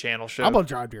Discovery Channel show. I'm gonna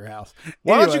drive to your house.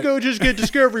 Why don't you go just get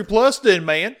Discovery Plus then,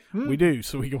 man? We do,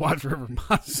 so we can watch River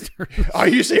Monsters. Are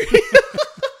you serious?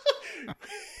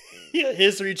 Yeah,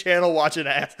 History Channel watching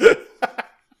ass.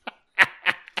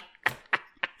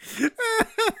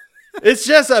 It's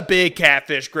just a big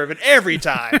catfish, Griffin. Every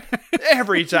time.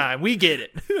 We get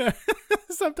it.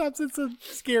 Sometimes it's a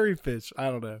scary fish. I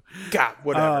don't know. God,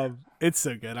 whatever. It's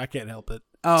so good. I can't help it.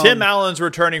 Tim Allen's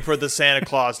returning for the Santa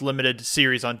Claus limited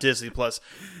series on Disney Plus.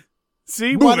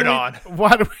 See, moving on.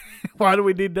 Why do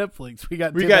we need Netflix? We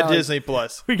got Disney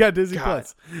Plus. We got Disney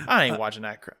Plus. I ain't watching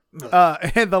that crap.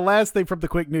 And the last thing from the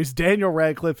quick news: Daniel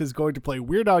Radcliffe is going to play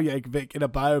Weird Al Yankovic in a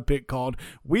biopic called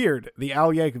 "Weird: The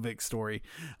Al Yankovic Story,"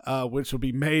 which will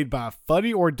be made by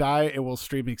Funny or Die and will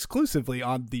stream exclusively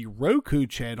on the Roku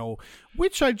channel,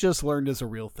 which I just learned is a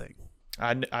real thing.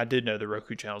 I did know the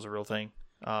Roku channel is a real thing.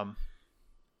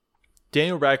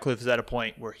 Daniel Radcliffe is at a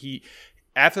point where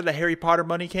after the Harry Potter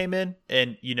money came in,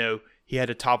 and he had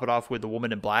to top it off with the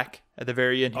Woman in Black at the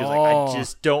very end. He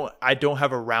was like, I don't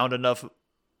have a round enough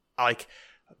like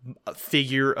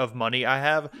figure of money I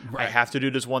have. Right. I have to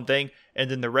do this one thing, and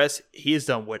then the rest he has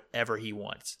done whatever he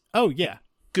wants. Oh yeah,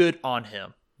 good on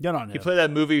him. Good on him. He played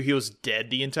that movie. He was dead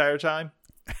the entire time.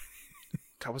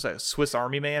 God, was that a Swiss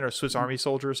Army Man or Swiss Army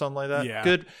Soldier or something like that?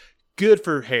 Yeah. Good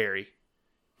for Harry.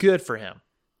 Good for him.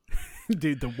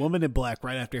 Dude, the Woman in Black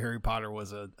right after Harry Potter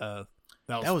was that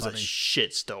was a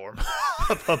shitstorm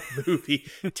of a movie.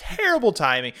 Terrible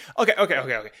timing.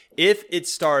 Okay. If it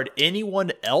starred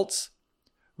anyone else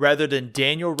rather than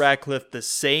Daniel Radcliffe the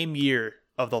same year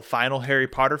of the final Harry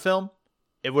Potter film,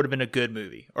 it would have been a good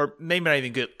movie. Or maybe not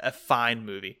even good, a fine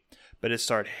movie. But it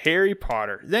starred Harry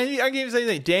Potter. Then I can't even say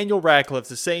anything. Daniel Radcliffe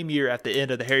the same year at the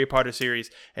end of the Harry Potter series,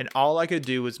 and all I could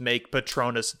do was make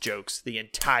Patronus jokes the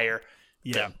entire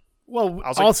thing. Well,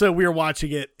 also we were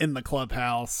watching it in the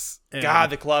clubhouse. God,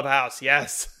 the clubhouse,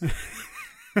 yes.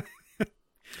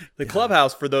 The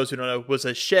clubhouse, for those who don't know, was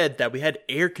a shed that we had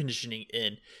air conditioning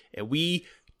in, and we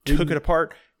took it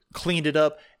apart, cleaned it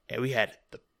up, and we had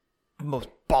the most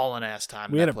ballin' ass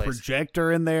time. We had a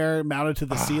projector in there mounted to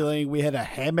the ceiling. We had a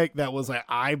hammock that was like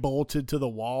eye bolted to the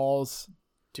walls.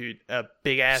 Dude, a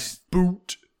big ass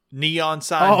boot, neon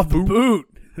sign. The boot.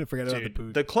 I forgot about the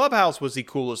boot. The clubhouse was the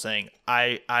coolest thing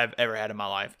I've ever had in my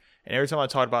life. And every time I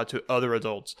talked about it to other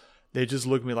adults, they just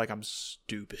look at me like I'm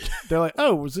stupid. They're like,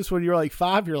 "Oh, was this when you were like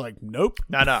 5?" You're like, "Nope."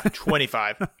 No,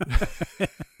 25.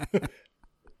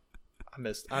 I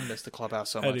missed the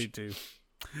clubhouse so much. I do too.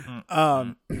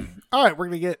 All right, we're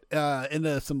gonna get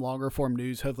into some longer form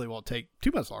news. Hopefully, it won't take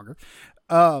too much longer.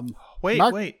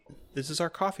 Wait. This is our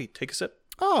coffee. Take a sip.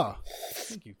 Oh,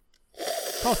 thank you.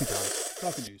 Coffee time.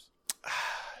 Coffee news.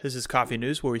 This is Coffee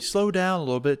News, where we slow down a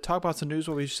little bit, talk about some news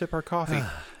while we sip our coffee.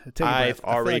 I've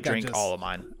already drank all of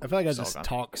mine. I feel like I just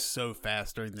talk so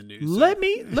fast during the news. Let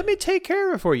me take care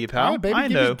of it for you, pal. All right, baby, I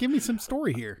know. Give me some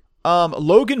story here.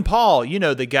 Logan Paul,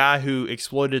 the guy who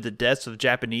exploited the deaths of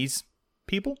Japanese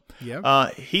people. Yeah.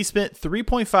 He spent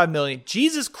 $3.5 million.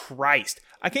 Jesus Christ,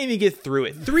 I can't even get through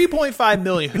it. $3.5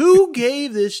 million. Who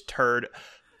gave this turd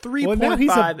 $3.5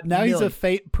 million? Now he's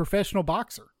a professional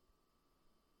boxer.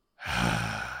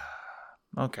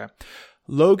 Okay.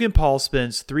 Logan Paul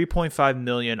spends $3.5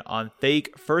 million on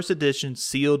fake first edition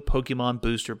sealed Pokemon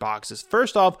booster boxes.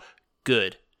 First off,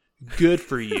 good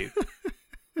for you.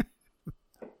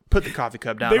 Put the coffee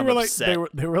cup down. I'm upset.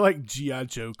 They were like G.I.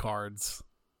 Joe cards.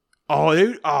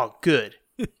 Oh, good.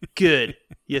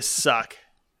 You suck.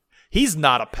 He's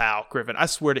not a pal, Griffin. I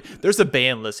swear to there's a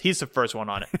ban list. He's the first one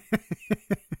on it.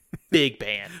 Big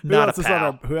ban. Not a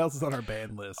pal. Who else is on our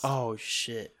ban list? Oh,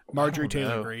 shit. Marjorie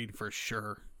Taylor Greene for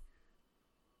sure.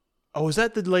 Oh, is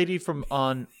that the lady from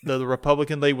on the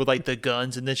Republican lady with like the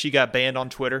guns and then she got banned on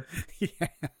Twitter? Yeah.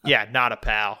 Yeah, not a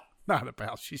pal. Not a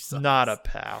pal. She sucks. Not a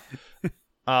pal.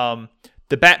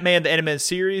 The Batman the Animated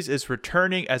Series is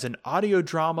returning as an audio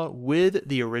drama with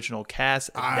the original cast.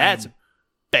 That's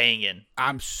banging.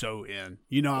 I'm so in.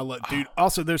 I love, dude.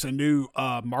 Also, there's a new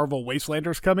Marvel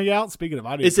Wastelanders coming out. Speaking of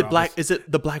audio, is it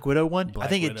the Black Widow one? I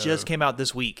think it just came out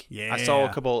this week. Yeah, I saw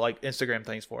a couple like Instagram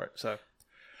things for it. So,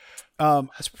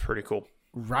 that's pretty cool.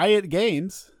 Riot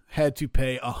Games had to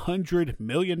pay $100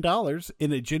 million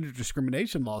in a gender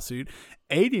discrimination lawsuit,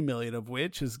 $80 million of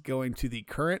which is going to the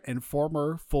current and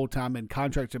former full-time and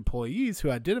contract employees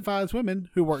who identify as women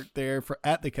who worked there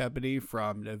at the company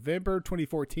from November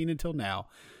 2014 until now.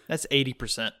 That's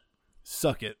 80%.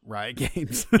 Suck it, Riot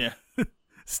Games. Yeah.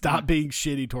 Stop being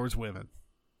shitty towards women.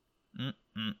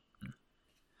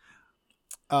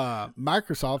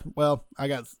 Microsoft. Well,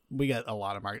 we got a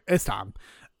lot of It's time.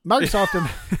 Microsoft and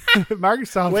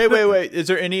Microsoft. Wait. Is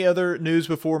there any other news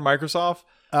before Microsoft?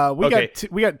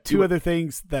 We got two other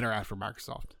things that are after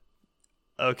Microsoft.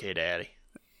 Okay, Daddy.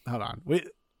 Hold on.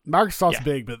 Microsoft's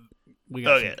big, but we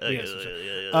got.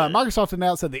 Microsoft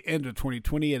announced at the end of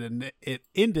 2020 it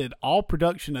ended all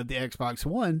production of the Xbox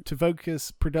One to focus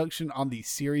production on the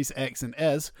Series X and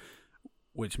S.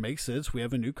 Which makes sense. We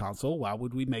have a new console. Why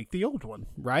would we make the old one?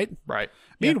 Right? Right.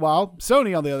 Meanwhile,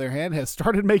 Sony, on the other hand, has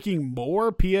started making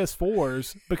more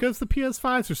PS4s because the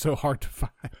PS5s are so hard to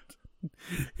find.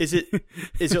 Is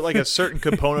it like a certain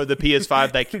component of the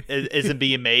PS5 that isn't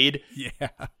being made? Yeah.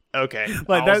 Okay.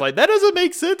 I was like, that doesn't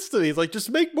make sense to me. It's like, just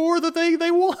make more of the thing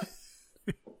they want.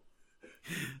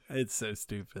 It's so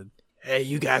stupid. Hey,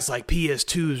 you guys like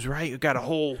PS2s, right? You got a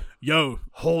whole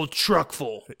truck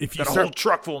full. If you got a whole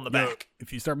truck full in the back.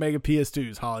 If you start making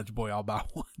PS2s, holla at your boy, I'll buy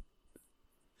one.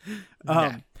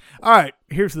 All right,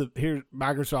 here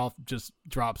Microsoft just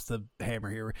drops the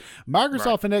hammer here.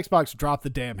 Microsoft and Xbox dropped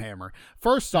the damn hammer.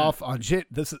 First off, I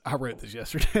wrote this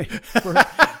yesterday.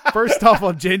 First off,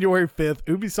 on January 5th,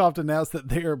 Ubisoft announced that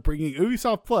they are bringing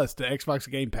Ubisoft Plus to Xbox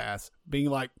Game Pass,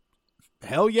 being like,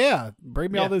 hell yeah,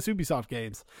 bring me all those Ubisoft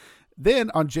games.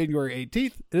 Then on January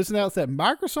 18th, it is announced that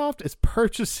Microsoft is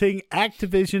purchasing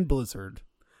Activision Blizzard.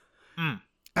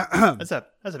 That's a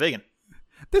big one.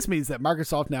 This means that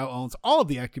Microsoft now owns all of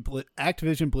the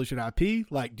Activision Blizzard IP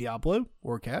like Diablo,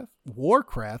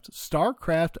 Warcraft,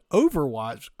 StarCraft,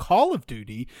 Overwatch, Call of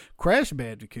Duty, Crash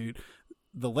Bandicoot,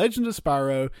 The Legend of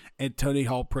Spyro, and Tony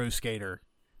Hawk Pro Skater.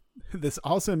 This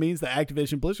also means that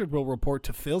Activision Blizzard will report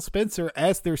to Phil Spencer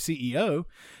as their CEO,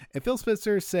 and Phil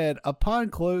Spencer said, upon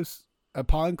close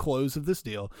of this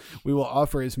deal, we will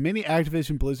offer as many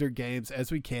Activision Blizzard games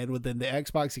as we can within the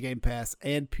Xbox Game Pass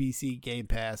and PC Game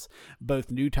Pass,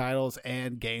 both new titles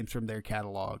and games from their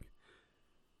catalog.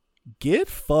 Get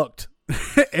fucked,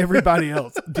 everybody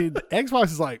else. Dude, Xbox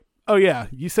is like, oh yeah,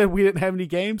 you said we didn't have any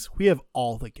games? We have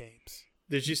all the games.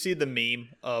 Did you see the meme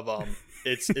of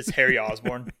it's Harry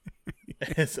Osborn?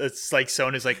 It's like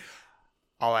Sony's like,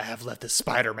 all I have left is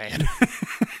Spider-Man.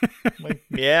 Like,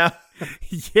 yeah.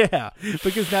 Yeah,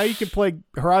 because now you can play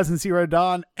Horizon Zero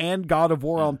Dawn and God of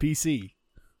War on PC.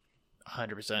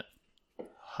 100%.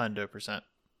 100%.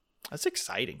 That's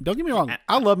exciting. Don't get me wrong.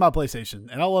 I love my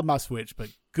PlayStation and I love my Switch, but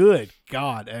good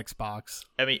God, Xbox.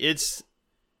 I mean, it's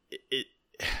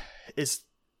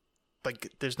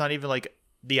like, there's not even like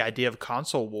the idea of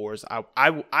console wars.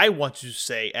 I want to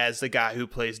say, as the guy who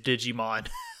plays Digimon,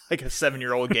 like a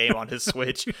 7-year-old game on his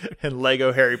Switch, and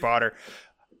Lego Harry Potter,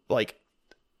 like,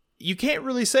 you can't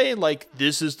really say like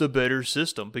this is the better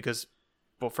system because,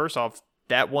 well, first off,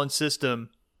 that one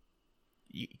system,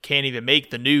 you can't even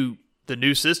make the new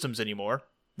systems anymore.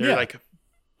 They're like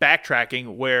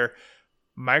backtracking, where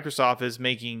Microsoft is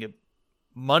making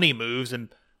money moves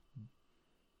and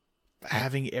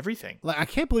having everything. Like, I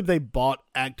can't believe they bought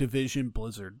Activision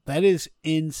Blizzard. That is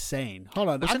insane. Hold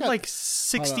on. Wasn't it like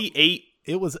 68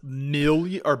 it was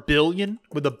million or billion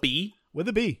with a B? With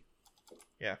a B.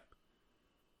 Yeah.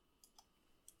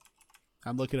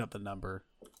 I'm looking up the number.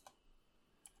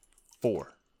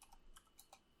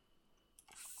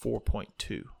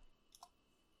 4.2.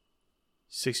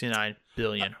 69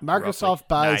 billion. Microsoft roughly.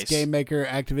 buys game maker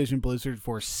Activision Blizzard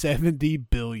for $70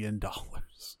 billion.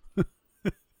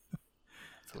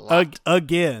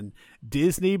 Again,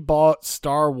 Disney bought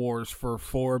Star Wars for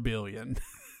 $4 billion.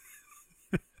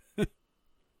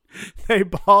 They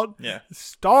bought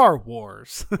Star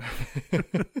Wars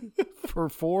for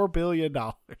 $4 billion.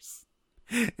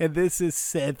 And this is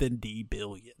 $70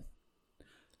 billion.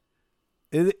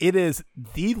 It is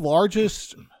the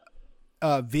largest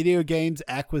video games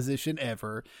acquisition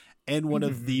ever, and one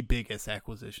of the biggest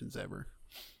acquisitions ever.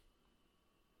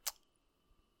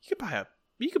 You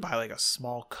could buy like a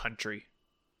small country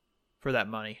for that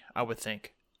money, I would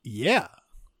think. Yeah.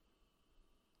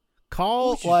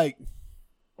 I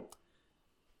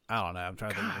don't know. I'm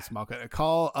trying to think of a small country.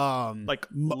 Like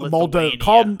Moldova.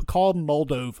 Call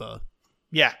Moldova.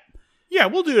 Yeah. Yeah,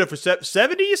 we'll do it for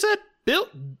 70, you said? Bill,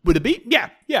 with a B? Yeah.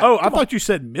 Oh, I thought you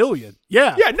said million.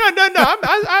 Yeah. Yeah, no.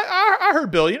 I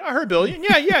heard billion.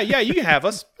 Yeah, you can have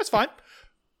us. That's fine.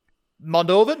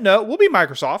 Moldova? No, we'll be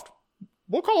Microsoft.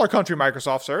 We'll call our country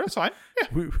Microsoft, sir. That's fine.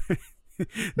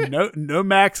 Yeah. No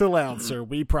max allowance, sir.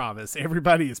 We promise.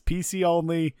 Everybody is PC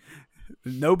only.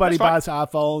 Nobody buys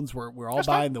iPhones. We're all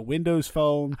buying the Windows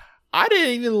Phone. I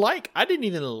didn't even like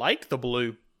the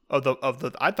blue of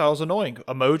the. I thought it was annoying.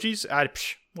 Emojis.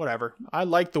 Whatever. I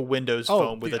like the Windows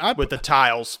Phone with the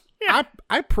tiles. Yeah.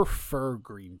 I prefer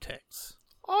green text.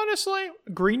 Honestly,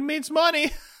 green means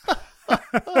money.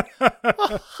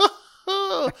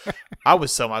 I would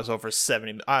sell myself for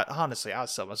 70. I would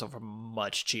sell myself for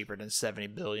much cheaper than 70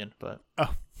 billion. But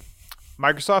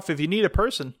Microsoft, if you need a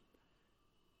person,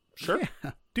 sure,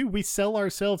 dude, we sell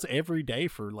ourselves every day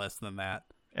for less than that.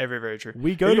 Very true.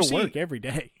 We go to work every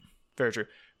day. Very true.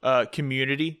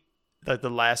 Community, like the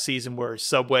last season where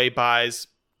Subway buys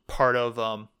part of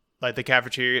like the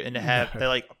cafeteria, and they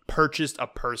like purchased a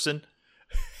person.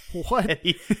 What?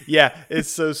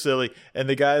 It's so silly. And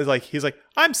the guy is like, he's like,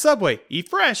 I'm Subway, eat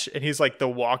fresh. And he's like the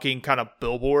walking kind of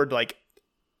billboard, like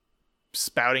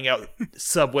spouting out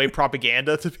Subway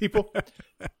propaganda to people.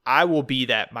 I will be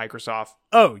that Microsoft.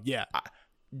 Oh yeah.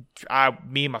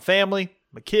 Me and my family,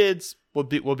 my kids will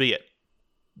be it.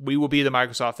 We will be the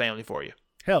Microsoft family for you.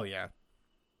 Hell yeah.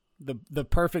 The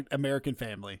perfect American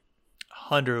family.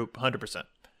 100%.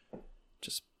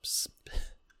 Just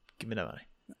give me that money.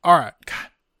 All right. God,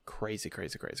 crazy.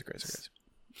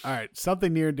 All right.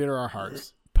 Something near and dear to our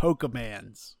hearts.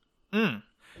 Pokemans.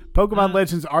 Pokemon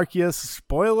Legends Arceus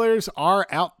spoilers are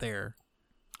out there.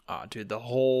 Dude,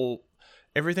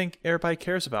 everything everybody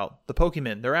cares about, the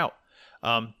Pokemon, they're out.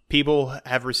 People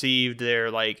have received their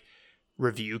like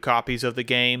review copies of the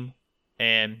game,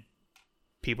 and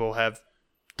people have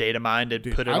data mined and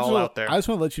put it all out there. I just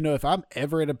want to let you know, if I'm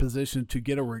ever in a position to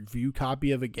get a review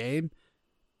copy of a game,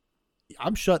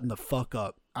 I'm shutting the fuck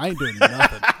up. I ain't doing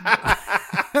nothing.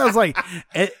 I was like,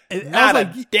 not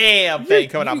a damn thing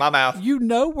coming out my mouth. You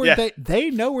know where they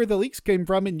know where the leaks came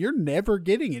from, and you're never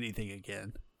getting anything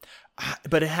again.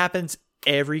 But it happens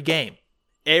every game,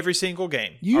 every single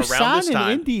game. You around sign this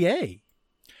time. an NDA.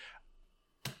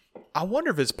 I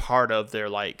wonder if it's part of their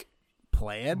like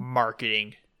plan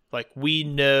marketing. Like, we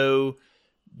know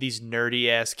these nerdy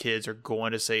ass kids are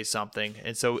going to say something,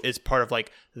 and so it's part of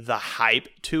like the hype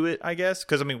to it, I guess.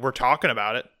 Because I mean, we're talking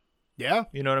about it. Yeah,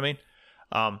 you know what I mean.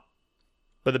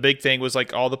 But the big thing was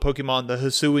like all the Pokemon, the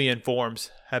Hisuian forms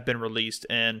have been released,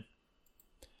 and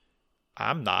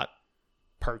I'm not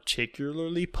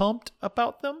particularly pumped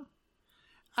about them.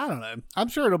 I don't know. I'm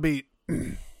sure it'll be.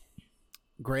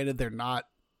 Granted, they're not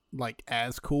like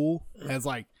as cool as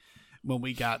like when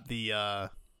we got the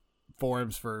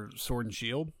forms for Sword and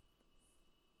Shield.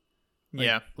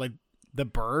 Like the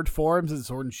bird forms in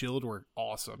Sword and Shield were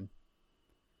awesome.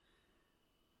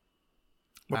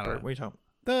 What bird? What are you talking?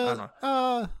 I don't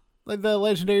know. Like the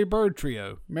legendary bird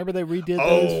trio. Remember they redid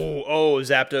those?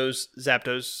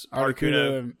 Zapdos,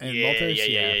 Articuno, and Moltres?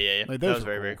 Yeah. Like, that was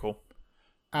very cool.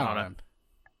 I don't know.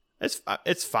 It's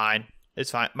fine. It's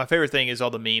fine. My favorite thing is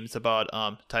all the memes about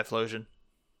Typhlosion.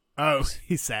 Oh,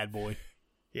 he's sad boy.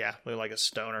 Yeah, look like a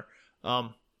stoner.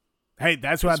 Hey,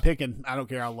 that's what I'm picking. I don't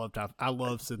care. I love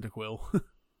Cyndaquil.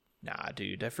 Nah,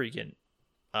 dude, that freaking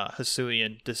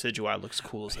Hisuian Decidueye looks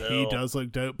cool as hell. He does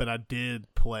look dope, but I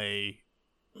did play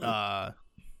Sun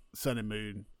and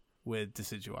Moon with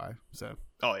Decidueye. So.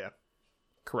 Oh yeah,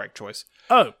 correct choice.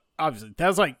 Oh, obviously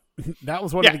that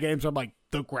was one of the games where I'm like,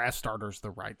 the grass starter's the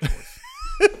right choice.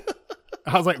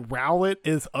 I was like, Rowlet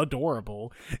is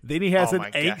adorable. Then he has an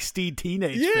angsty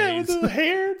teenage phase. With the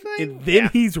hair thing. And then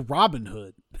he's Robin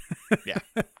Hood. Yeah,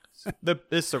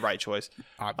 it's the right choice.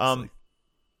 Obviously.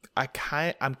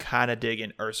 I'm kind of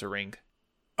digging Ursaring.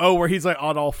 Oh, where he's like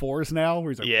on all fours now.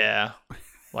 Where he's like,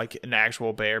 like an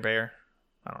actual bear.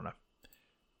 I don't know.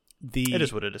 It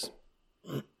is what it is.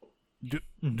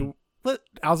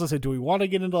 I was gonna say, do we want to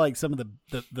get into like some of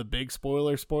the big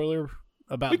spoiler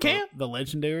about the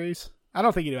legendaries? I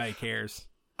don't think anybody cares.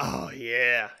 Oh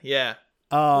yeah.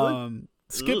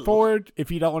 Skip forward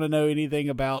if you don't want to know anything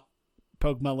about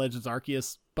Pokemon Legends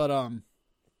Arceus. But all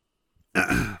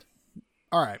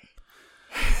right.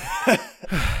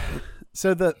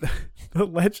 So the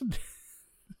legend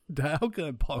Dialga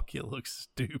and Palkia look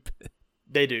stupid.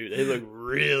 They do. They look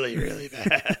really, really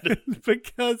bad.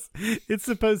 Because it's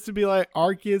supposed to be like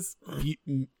Arceus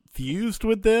fused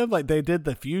with them. Like they did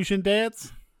the fusion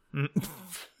dance. And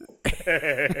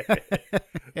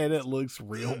it looks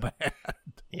real bad.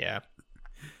 Yeah.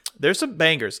 There's some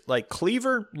bangers. Like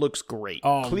Cleaver looks great.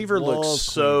 Cleaver looks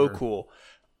so cool.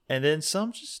 And then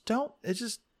some just don't. It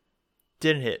just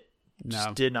didn't hit.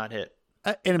 Just did not hit.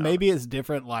 And maybe it's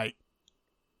different like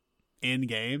in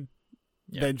game.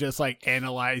 Than just like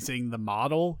analyzing the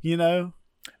model, you know?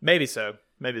 Maybe so.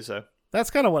 That's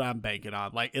kind of what I'm banking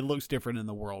on. Like, it looks different in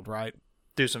the world, right?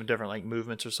 Do some different like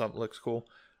movements or something. Looks cool.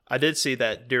 I did see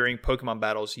that during Pokemon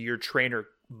battles, your trainer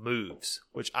moves,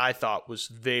 which I thought was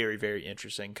very, very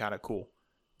interesting. Kind of cool.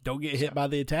 Don't get hit by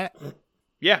the attack.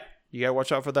 Yeah. You got to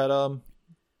watch out for that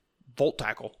Volt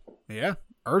Tackle. Yeah.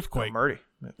 Earthquake. Murdy.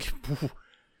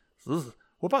 What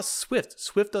about Swift?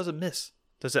 Swift doesn't miss.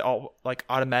 Does it all like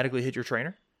automatically hit your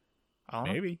trainer? I don't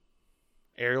know. Maybe.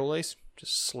 Aerial Ace,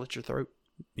 just slit your throat.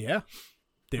 Yeah,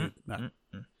 dude.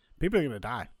 People are gonna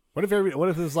die. What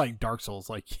if it's like Dark Souls?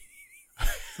 Like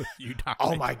you die.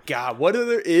 Oh my god! What if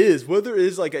there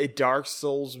is like a Dark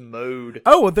Souls mode?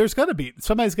 Oh, well, there's gonna be.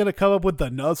 Somebody's gonna come up with the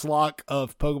Nuzlocke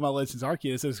of Pokemon Legends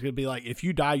Arceus. It's gonna be like, if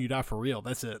you die for real.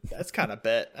 That's it. That's kind of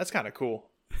bet. That's kind of cool.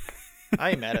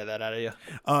 I ain't mad at that idea.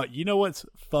 You know what's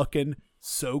fucking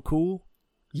so cool?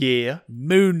 Yeah.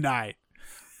 Moon Knight.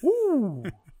 Woo.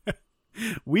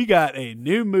 We got a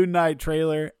new Moon Knight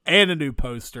trailer and a new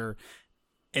poster.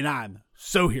 and I'm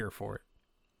so here for it.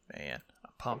 Man,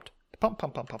 I'm pumped. Pump.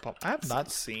 I have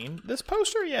not seen this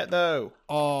poster yet, though.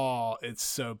 Oh, it's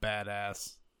so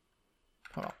badass.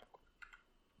 Hold on.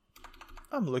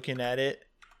 I'm looking at it.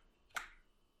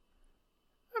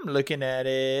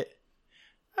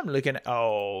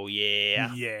 Oh,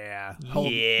 yeah. Yeah. Yeah.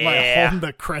 Holding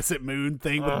the crescent moon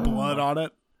thing with blood on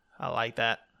it. I like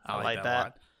that. I like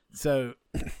that. So,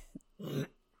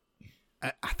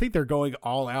 I think they're going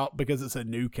all out because it's a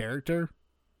new character.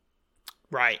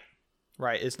 Right.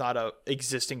 It's not a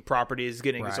existing property. It's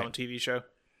getting its own TV show.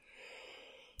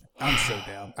 I'm so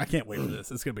down. I can't wait for this.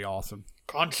 It's going to be awesome.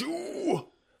 Khonshu!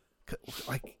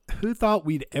 Like, who thought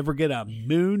we'd ever get a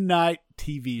Moon Knight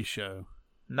TV show?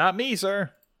 Not me,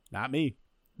 sir. Not me.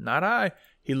 Not I.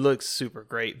 He looks super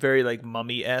great. Very, like,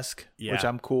 mummy-esque, which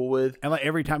I'm cool with. And, like,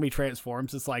 every time he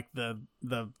transforms, it's like the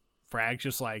frags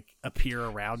just, like, appear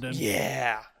around him.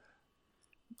 Yeah.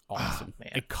 Awesome. Man.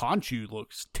 And Khonshu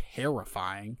looks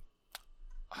terrifying.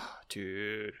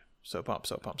 Dude. So pumped.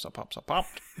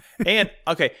 And,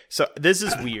 okay, so this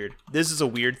is weird. This is a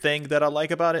weird thing that I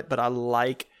like about it, but I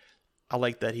like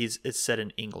that it's set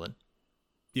in England.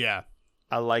 Yeah.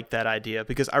 I like that idea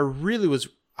because I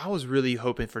was really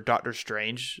hoping for Doctor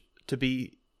Strange to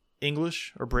be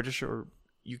English or British or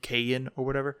UKian or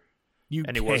whatever.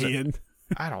 And he wasn't.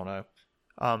 I don't know.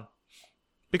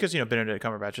 Because, Benedict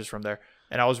Cumberbatch is from there.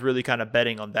 And I was really kind of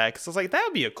betting on that because I was like, that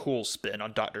would be a cool spin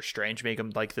on Doctor Strange. Make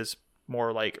him like this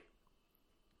more like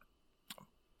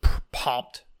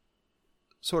pumped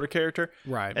sort of character.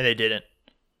 Right. And they didn't.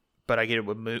 But I get it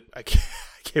with Moon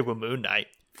Knight.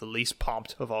 The least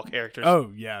pumped of all characters.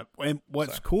 Oh yeah, and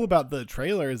what's cool about the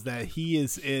trailer is that he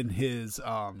is in his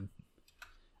oh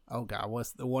god,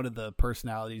 what's one of the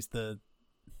personalities?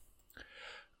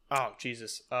 Oh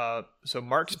Jesus! So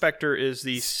Mark Spector is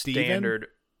the Steven? Standard.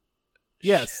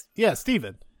 Yes,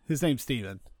 Steven. His name's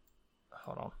Steven.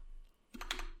 Hold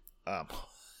on.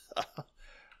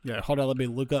 Yeah, hold on. Let me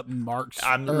look up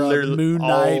I'm literally Moon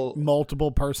Knight multiple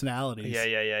personalities.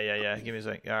 Yeah. Give me a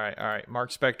second. All right.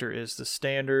 Mark Spector is the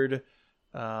Standard.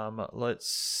 Let's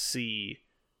see.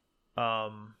 Oh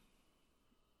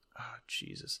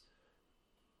Jesus.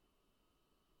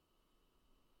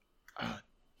 Oh,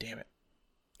 damn it.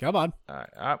 Come on. All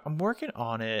right, I'm working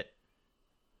on it.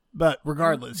 But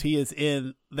regardless, he is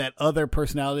in that other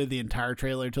personality the entire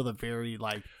trailer until the very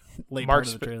late part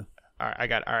of the trailer. All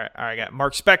right, I got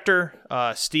Mark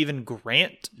Spector, Stephen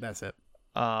Grant. That's it.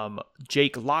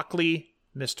 Jake Lockley,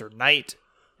 Mr. Knight,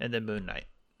 and then Moon Knight.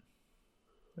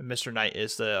 And Mr. Knight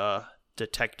is the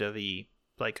detective-y,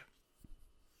 like,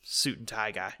 suit and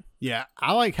tie guy. Yeah,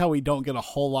 I like how we don't get a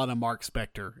whole lot of Mark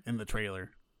Spector in the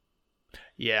trailer.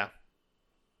 Yeah.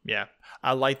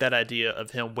 I like that idea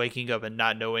of him waking up and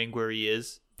not knowing where he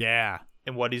is. Yeah.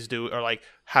 And what he's doing, or like,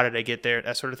 how did I get there?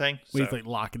 That sort of thing. He's like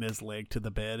locking his leg to the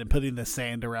bed and putting the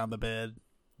sand around the bed.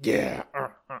 Yeah.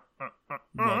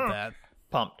 Love that.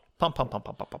 Pumped. It's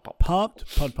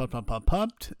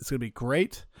going to be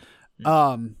great.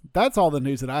 That's all the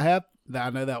news that I have. I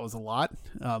know that was a lot,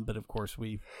 but of course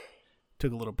we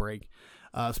took a little break.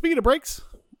 Speaking of breaks,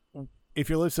 if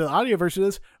you're listening to the audio version of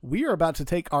this, we are about to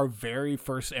take our very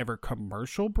first ever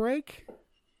commercial break.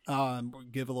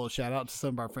 Give a little shout out to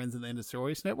some of our friends in the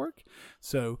Indiesaurus Network.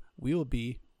 So we will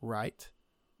be right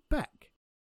back.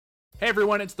 Hey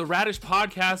everyone, it's the Radish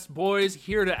Podcast Boys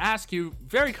here to ask you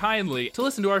very kindly to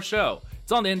listen to our show.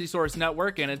 It's on the Indiesaurus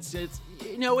Network, and it's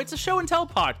a show and tell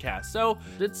podcast. So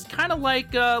it's kind of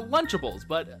like Lunchables,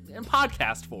 but in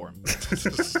podcast form.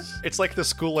 It's like the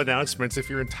school announcements if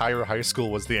your entire high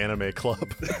school was the anime club.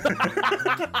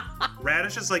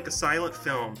 Radish is like a silent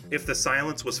film if the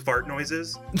silence was fart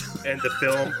noises and the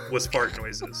film was fart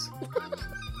noises.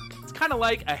 It's kind of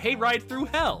like a hayride through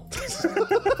hell.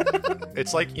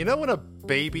 It's like, when a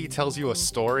baby tells you a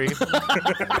story?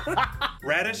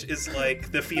 Radish is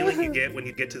like the feeling you get when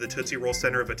you get to the Tootsie Roll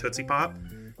center of a Tootsie Pop.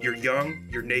 You're young,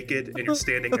 you're naked, and you're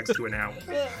standing next to an owl.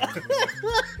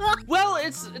 Well,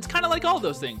 it's kind of like all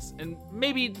those things, and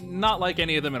maybe not like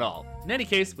any of them at all. In any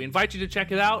case, we invite you to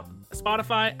check it out.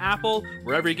 Spotify, Apple,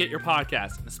 wherever you get your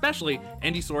podcasts, and especially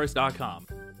Indiesaurus.com.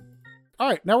 All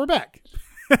right, now we're back.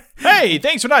 Hey,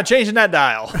 thanks for not changing that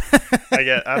dial.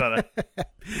 I don't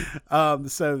know.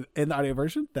 So in the audio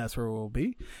version, that's where we'll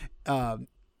be.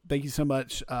 Thank you so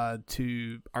much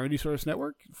to our Indiesaurus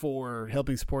Network for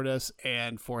helping support us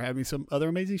and for having some other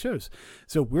amazing shows.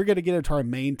 So we're going to get into our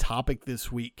main topic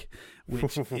this week,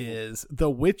 which is The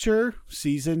Witcher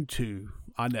Season 2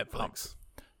 on Netflix.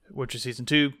 Witcher Season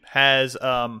 2 has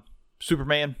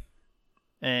Superman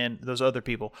and those other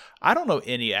people. I don't know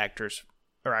any actors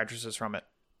or actresses from it.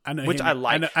 I know, which Henry, I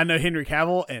like. I know Henry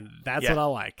Cavill, and that's what I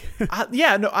like.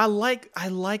 I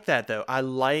like that though. I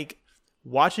like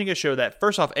watching a show that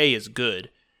first off, A, is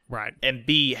good, right, and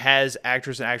B, has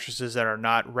actors and actresses that are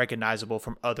not recognizable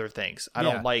from other things. I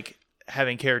don't like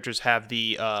having characters have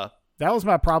the. That was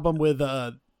my problem with.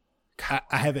 I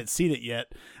haven't seen it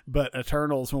yet, but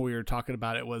Eternals, when we were talking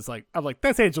about it, was like, I'm like,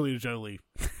 that's Angelina Jolie.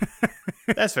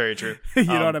 That's very true. You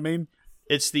know what I mean?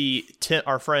 It's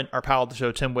our pal at the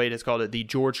show, Tim Wade, has called it the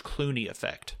George Clooney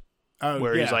effect. Oh,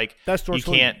 where he's like, that's George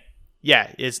Clooney. Can't.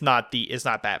 Yeah, it's not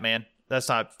Batman. That's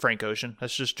not Frank Ocean.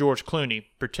 That's just George Clooney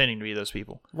pretending to be those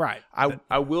people. Right.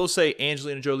 I will say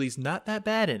Angelina Jolie's not that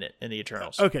bad in it, in the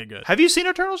Eternals. Okay, good. Have you seen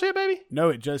Eternals yet, baby? No,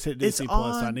 it just hit Disney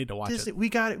Plus. So I need to watch Disney. it. We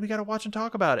got to watch and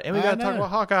talk about it, and we got to talk about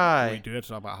Hawkeye. We do have to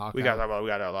talk about Hawkeye. We got to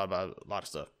talk about a lot of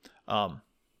stuff.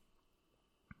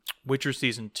 Witcher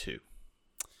season 2.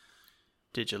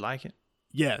 Did you like it?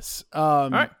 Yes. All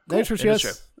right. Cool. Thanks for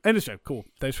End the show. Cool.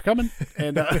 Thanks for coming.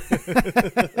 And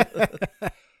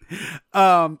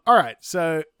all right.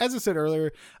 So as I said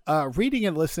earlier, reading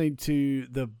and listening to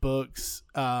the books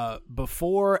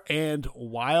before and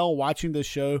while watching the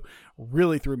show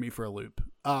really threw me for a loop.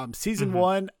 Season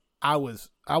 1, I was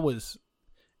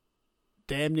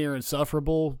damn near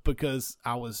insufferable because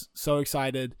I was so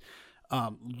excited.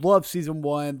 Love season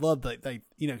 1. Love the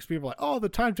cause people are like, oh, the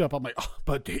time jump. I'm like, oh,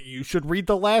 but you should read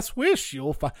The Last Wish.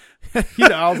 You'll find,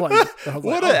 I was like,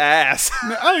 what an ass.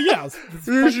 Oh yeah.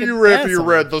 If you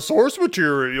read the source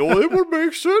material, it would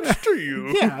make sense to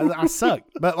you. Yeah, I suck.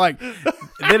 But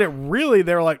then they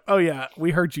were like, oh yeah,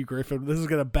 we heard you, Griffin. This is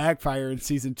going to backfire in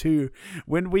season 2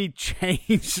 when we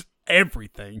change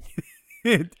everything.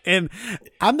 And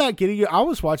I'm not kidding you. I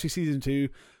was watching season 2.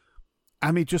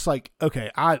 I mean, just like,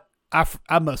 okay, I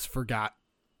must have forgot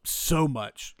so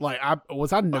much.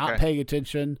 Was I not paying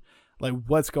attention? Like,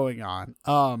 what's going on?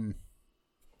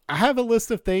 I have a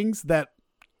list of things that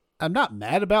I'm not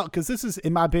mad about because this is,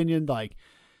 in my opinion,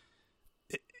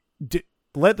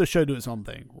 let the show do its own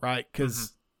thing, right?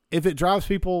 Because if it drives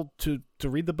people to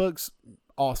read the books,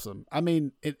 awesome. I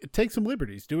mean, it takes some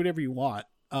liberties. Do whatever you want.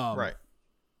 Right.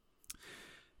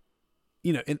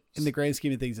 In the grand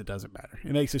scheme of things, it doesn't matter.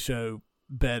 It makes the show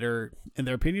better in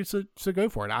their opinion, so go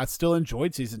for it. I still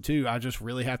enjoyed season 2. I just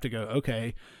really have to go,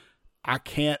 okay, I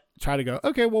can't try to go,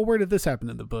 okay, well, where did this happen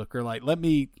in the book? Or let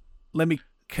me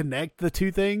connect the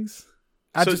two things.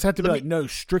 I just have to be no,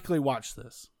 strictly watch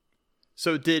this.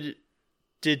 So did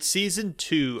season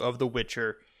 2 of The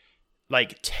Witcher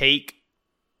take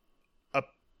a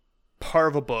part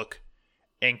of a book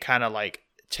and kind of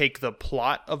take the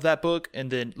plot of that book,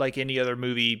 and then like any other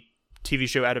movie, TV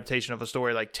show adaptation of a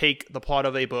story, take the plot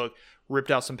of a book, ripped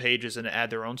out some pages, and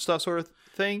add their own stuff, sort of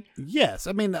thing? Yes,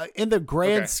 I mean, in the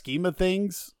grand scheme of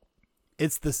things,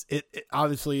 it's this. It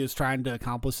obviously is trying to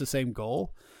accomplish the same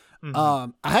goal. I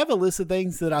have a list of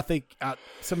things that I think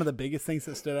some of the biggest things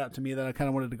that stood out to me that I kind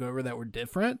of wanted to go over that were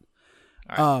different.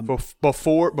 All right.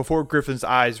 Before Griffin's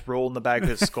eyes roll in the back of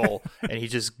his skull, and he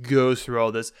just goes through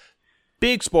all this,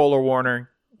 big spoiler warning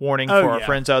for our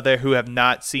friends out there who have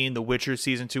not seen The Witcher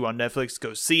season 2 on Netflix.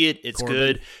 Go see it. It's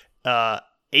good.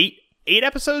 8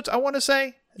 episodes, I want to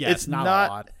say. Yeah, it's not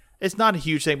a lot. It's not a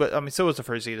huge thing, but I mean, so was the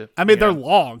first season. I mean, they're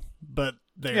long, but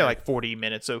they're 40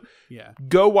 minutes. So yeah,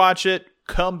 go watch it.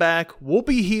 Come back. We'll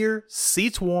be here.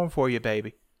 Seats warm for you,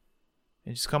 baby.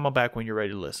 And just come on back when you're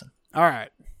ready to listen. All right.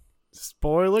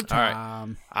 Spoiler time. All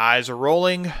right. Eyes are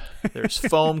rolling. There's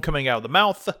foam coming out of the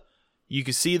mouth. You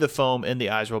can see the foam in the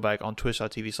eyes roll back on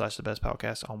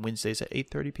twitch.tv/thebestpodcast on Wednesdays at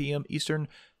 8:30 p.m. Eastern,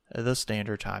 the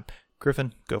standard time.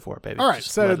 Griffin, go for it, baby. All right,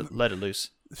 just so let it loose.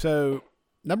 So,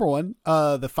 number one,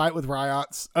 the fight with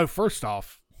riots. Oh, first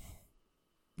off,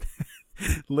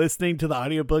 listening to the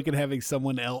audiobook and having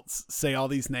someone else say all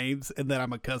these names and that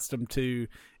I'm accustomed to,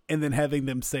 and then having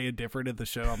them say it different at the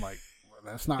show, I'm like, well,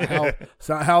 that's not how. It's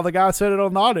not how the guy said it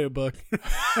on the audiobook.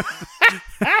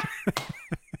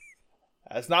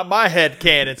 That's not my head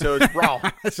canon, so it's wrong.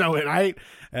 So it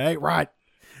ain't right.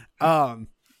 Damn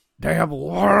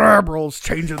liberals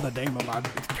changing the name of my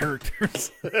characters.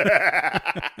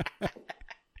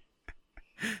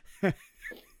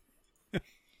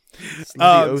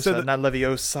 Leviosa, not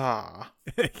Leviosa.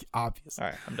 Obviously. All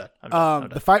right, I'm done. I'm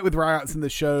done. The fight with riots in the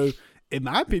show, in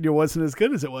my opinion, wasn't as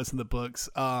good as it was in the books.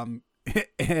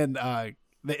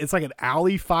 It's like an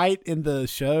alley fight in the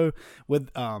show with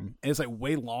and it's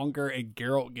way longer, and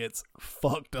Geralt gets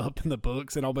fucked up in the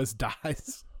books and almost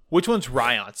dies. Which one's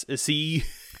Riots? Is he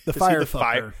the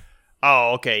fire?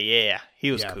 Oh, okay, yeah. He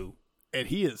was cool. And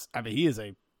he is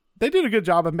they did a good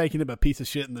job of making him a piece of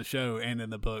shit in the show and in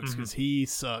the books, because he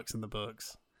sucks in the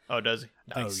books. Oh, does he?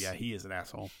 Nice. Oh yeah, he is an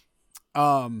asshole.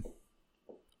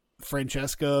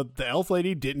 Francesca, the elf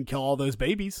lady, didn't kill all those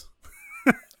babies.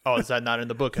 Oh, is that not in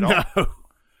the book at all?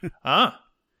 No.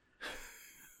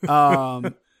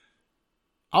 Huh?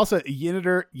 Also,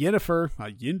 Yennefer,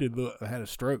 I had a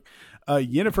stroke.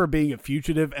 Yennefer being a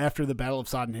fugitive after the Battle of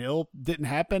Sodden Hill didn't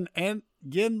happen, and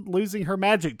Yen losing her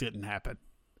magic didn't happen.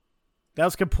 That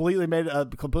was completely made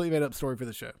up story for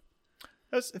the show.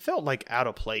 It felt like out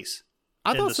of place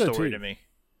in the story to me.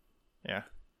 Yeah,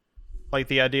 like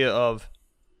the idea of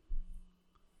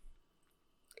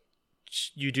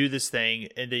you do this thing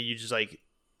and then you just like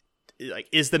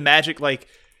is the magic like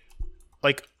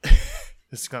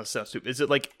this is gonna sound stupid. Is it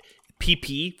like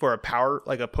PP for a power,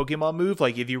 like a Pokemon move?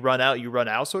 Like if you run out, you run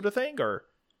out sort of thing? Or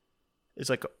it's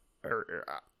like, or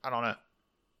I don't know.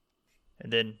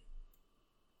 And then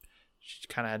she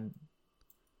kind of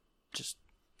just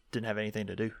didn't have anything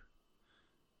to do.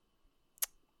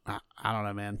 I don't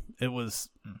know, man. It was...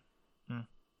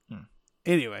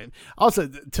 Anyway, also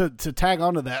to tag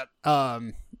onto that,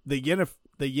 the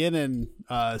Yen and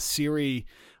Ciri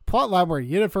plotline where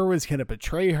Yennefer was going to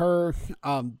betray her,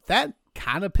 that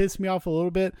kind of pissed me off a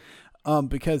little bit,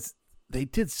 because they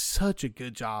did such a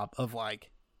good job of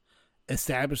like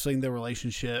establishing the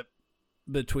relationship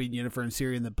between Yennefer and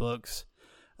Ciri in the books,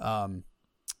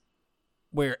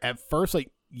 where at first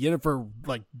like Yennefer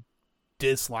like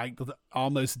disliked,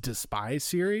 almost despised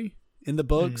Ciri in the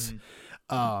books,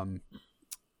 and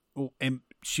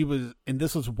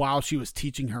this was while she was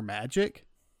teaching her magic.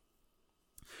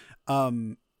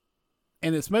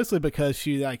 And it's mostly because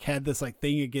she like had this like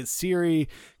thing against Ciri,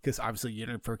 because obviously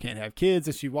Yennefer can't have kids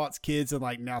and she wants kids, and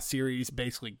like now Ciri's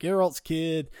basically Geralt's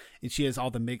kid and she has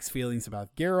all the mixed feelings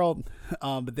about Geralt.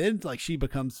 But then like she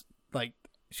becomes like,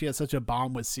 she has such a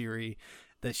bond with Ciri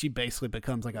that she basically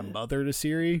becomes like a mother to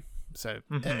Ciri. So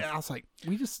I was like,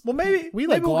 maybe we'll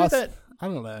get that. I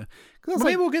don't know.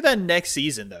 Maybe we'll get that next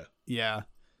season though. Yeah.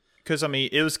 Because I mean,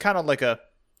 it was kind of like a,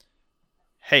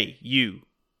 hey,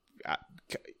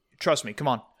 trust me, come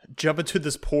on, jump into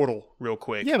this portal real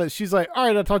quick. Yeah, but she's like, all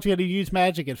right, I taught you how to use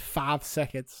magic in 5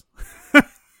 seconds.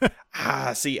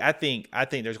 See, I think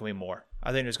there's going to be more.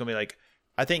 I think there's going to be like,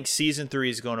 I think season 3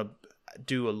 is going to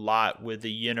do a lot with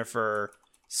the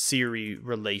Yennefer-Ciri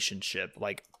relationship.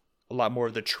 Like a lot more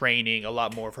of the training, a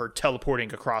lot more of her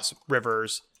teleporting across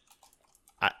rivers.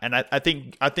 I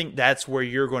think that's where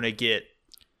you're going to get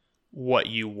what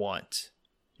you want.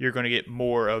 You're going to get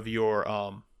more of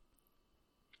your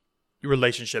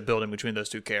relationship building between those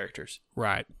two characters.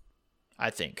 Right. I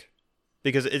think.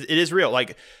 Because it is real.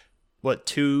 Like, what,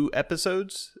 2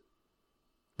 episodes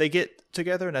they get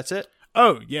together and that's it?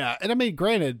 Oh, yeah. And I mean,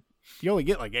 granted, you only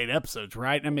get like 8 episodes,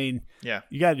 right? I mean, yeah,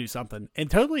 you got to do something.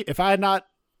 And totally, if I had not,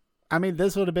 I mean,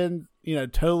 this would have been,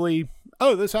 totally,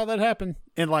 oh, this is how that happened.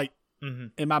 And like,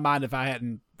 in my mind, if I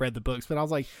hadn't read the books, but I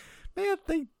was like, man,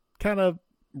 they kind of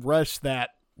rushed that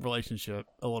relationship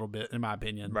a little bit, in my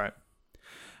opinion. Right.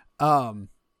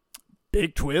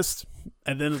 Big twist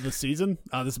at the end of the season.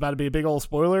 This is about to be a big old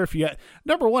spoiler. If you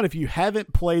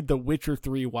haven't played The Witcher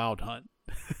 3 Wild Hunt,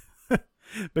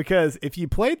 because if you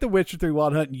played The Witcher 3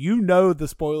 Wild Hunt, you know the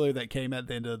spoiler that came at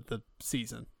the end of the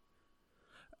season.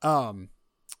 The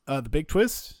big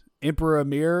twist: Emperor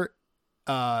Emir,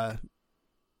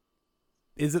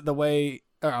 isn't the way.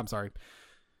 I'm sorry.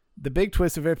 The big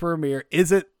twist of Emperor Emir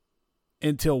isn't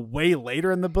until way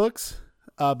later in the books.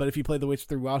 But if you play The Witcher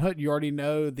 3 Wild Hunt, you already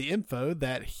know the info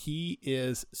that he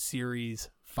is Ciri's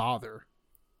father.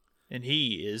 And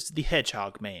he is the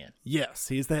Hedgehog Man. Yes,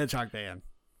 he's the Hedgehog Man.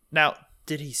 Now,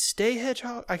 did he stay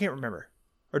Hedgehog? I can't remember.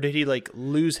 Or did he like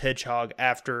lose Hedgehog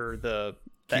after the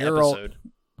episode?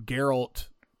 Geralt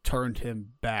turned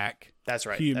him back. That's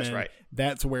right. Human. That's right.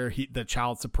 That's where the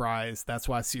child surprise. That's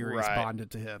why Ciri is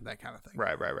bonded to him. That kind of thing.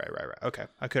 Right. Okay,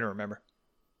 I couldn't remember.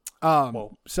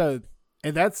 So.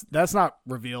 And that's not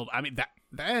revealed. I mean, that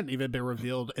hadn't even been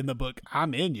revealed in the book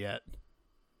I'm in yet.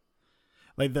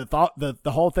 Like the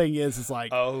whole thing is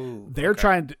like,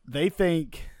 they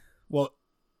think, well,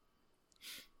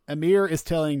 Emir is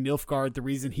telling Nilfgaard the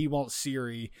reason he wants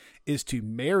Ciri is to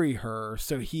marry her,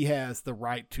 so he has the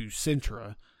right to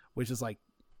Sintra, which is like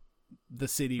the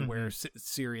city where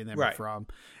Ciri and them are from.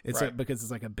 It's like, because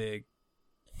it's like a big,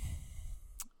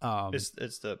 it's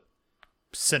the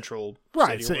central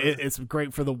right, so it's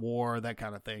great for the war, that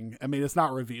kind of thing. I mean, it's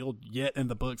not revealed yet in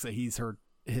the books that he's her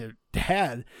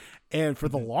dad, and for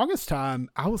the longest time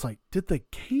I was like, did the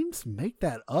games make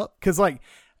that up? Because like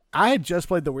I had just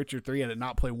played The Witcher 3, I did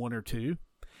not play 1 or 2,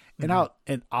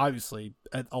 and obviously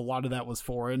a lot of that was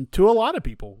foreign to a lot of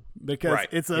people because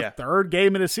it's a third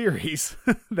game in a series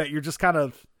that you're just kind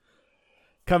of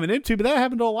coming into, but that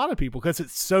happened to a lot of people because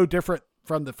it's so different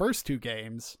from the first two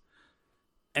games.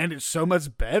 And it's so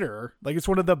much better. Like, it's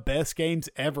one of the best games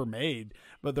ever made.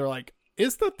 But they're like,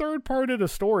 it's the third part of the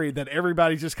story that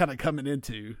everybody's just kind of coming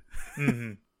into.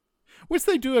 Mm-hmm. Which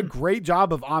they do a great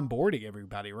job of onboarding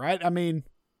everybody, right? I mean,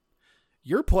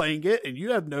 you're playing it and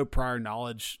you have no prior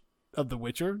knowledge of The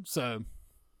Witcher. So,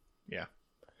 yeah.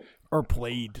 Or have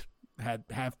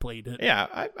played it.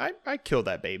 Yeah, I killed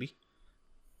that baby.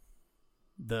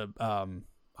 What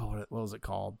was it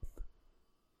called?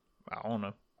 I don't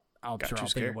know. I'll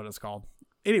think of what it's called.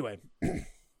 Anyway,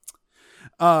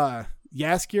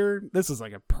 Yaskier. This is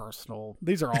like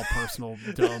these are all personal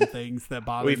dumb things that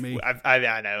bother me.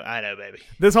 I know, baby.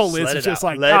 This whole list is just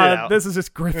like, this is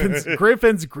just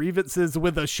Griffin's grievances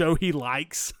with a show he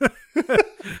likes.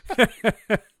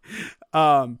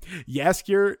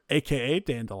 Yaskier, aka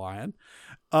Dandelion,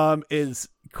 is,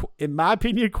 in my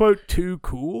opinion, quote, too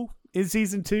cool in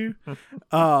season 2.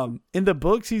 In the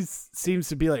books, he seems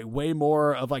to be like way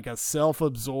more of like a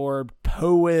self-absorbed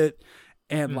poet,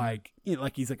 and like, you know,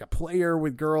 like he's like a player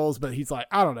with girls, but he's like,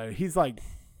 I don't know, he's like,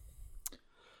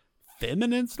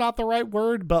 feminine's not the right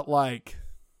word, but like,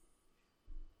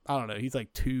 I don't know, he's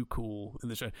like too cool in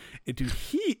the show. And dude,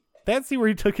 that scene where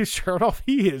he took his shirt off,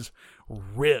 he is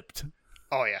ripped.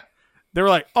 Oh yeah. They were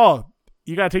like, oh,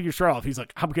 you gotta take your shirt off. He's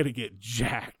like, I'm gonna get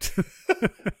jacked.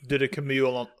 Did a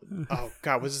Camille oh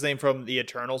god, what's his name from the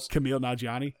Eternals? Camille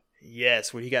Nanjiani.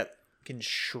 Yes, when he got fucking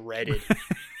shredded.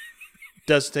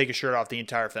 Doesn't take his shirt off the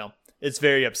entire film. It's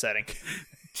very upsetting.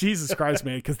 Jesus Christ,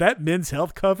 man, because that Men's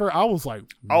Health cover, I was like,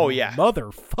 oh yeah,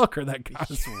 motherfucker, that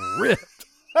guy's ripped.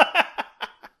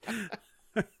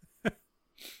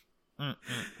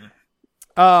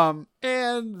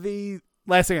 And the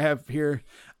last thing I have here,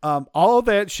 all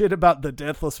that shit about the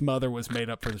Deathless Mother was made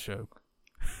up for the show.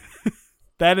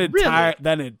 that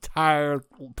entire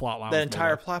plot line. That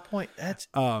entire plot point. That's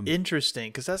interesting,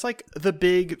 because that's like the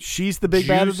big. She's the big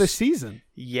bad of the season.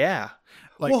 Yeah.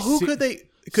 Like, well, who could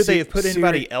they have put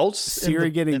anybody else?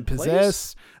 Ciri getting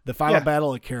possessed, the final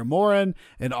battle of Kaer Morhen,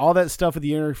 and all that stuff with the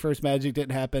Universe magic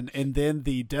didn't happen, and then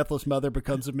the Deathless Mother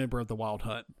becomes a member of the Wild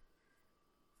Hunt.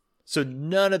 So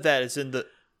none of that is in the.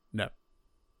 No.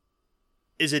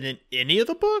 Is it in any of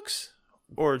the books,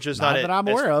 or just not that I'm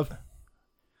aware of?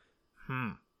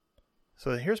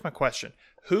 So here's my question: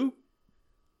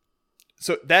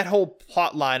 So that whole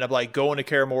plot line of like going to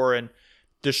Kaer Morhen,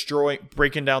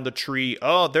 breaking down the tree.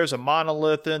 Oh, there's a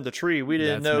monolith in the tree. We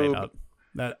didn't know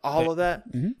all of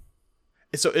that. Mm-hmm.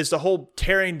 So is the whole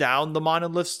tearing down the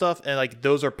monolith stuff, and like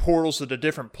those are portals to the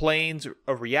different planes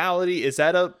of reality? Is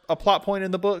that a plot point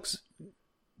in the books?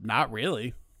 Not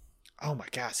really. Oh my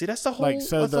god! See, that's the whole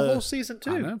the whole season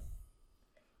 2.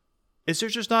 Is there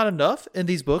just not enough in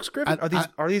these books, Griffin?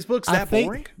 Are these books that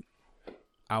boring?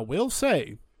 I will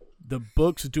say, the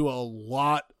books do a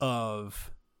lot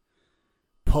of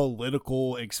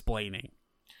political explaining.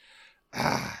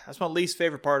 That's my least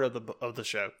favorite part of the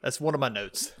show. That's one of my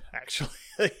notes, actually.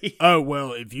 Oh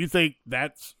well, if you think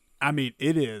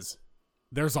it is.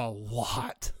 There's a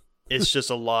lot. It's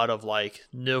just a lot of like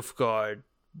Nilfgaard.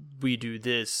 We do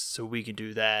this so we can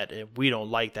do that, and we don't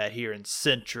like that here in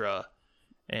Sintra.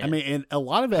 And a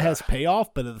lot of it has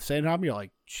payoff, but at the same time, you're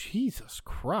like, Jesus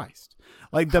Christ!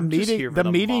 Like the meeting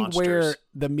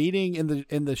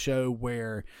in the show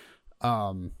where,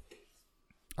 oh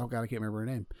god, I can't remember her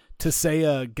name.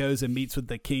 Tisea goes and meets with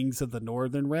the kings of the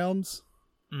Northern Realms.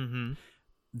 Mm-hmm.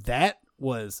 That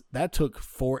took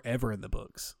forever in the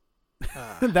books.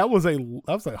 That was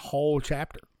a whole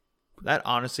chapter. That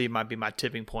honestly might be my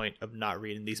tipping point of not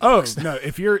reading these books. Oh no!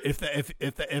 If you're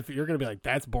gonna be like,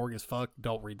 that's boring as fuck,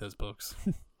 don't read those books.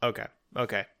 Okay,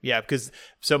 yeah, because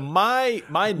my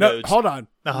notes. Hold on.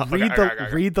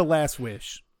 Read the Last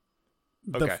Wish.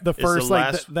 The first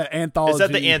the anthology. Is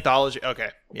that the anthology? Okay,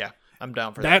 yeah, I'm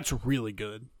down for that. That's really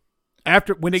good.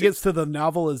 When it gets to the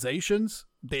novelizations,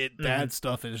 that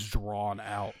stuff is drawn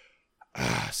out.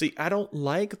 See, I don't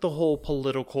like the whole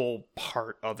political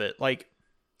part of it. Like.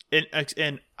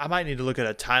 And I might need to look at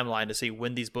a timeline to see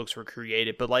when these books were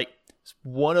created, but like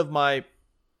one of my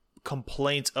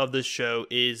complaints of the show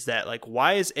is that like,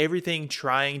 why is everything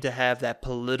trying to have that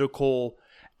political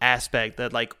aspect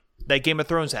that Game of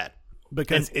Thrones had?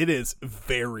 Because it is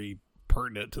very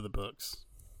pertinent to the books.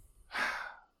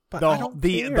 But I don't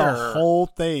care. The whole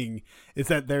thing is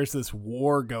that there's this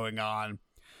war going on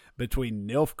between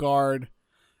Nilfgaard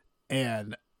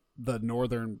and the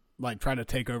northern, like trying to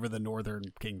take over the northern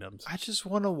kingdoms. I just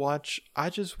want to watch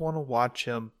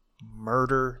him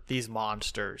murder these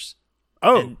monsters.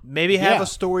 Oh, and maybe have a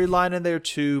storyline in there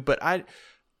too. But I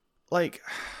like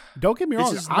Don't get me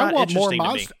wrong. This is not interesting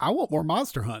to me. I want more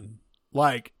monster hunting.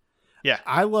 Like, yeah,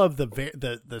 I love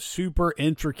the super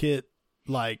intricate.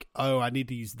 Like, oh, I need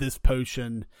to use this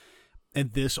potion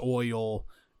and this oil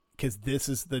because this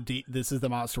is the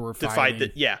monster we're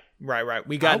fighting. Yeah, right.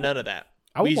 We got none of that.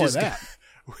 I want more of that.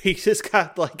 We just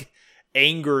got like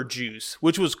anger juice,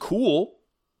 which was cool.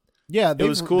 Yeah, it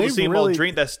was cool to see them all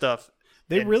drink that stuff.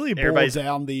 They really boiled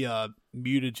down the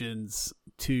mutagens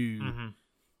to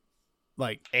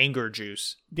like anger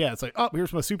juice. Yeah, it's like, oh,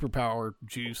 here's my superpower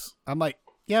juice. I'm like,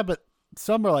 yeah, but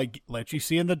some are like let you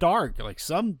see in the dark. Like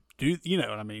some do, you know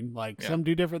what I mean? Like some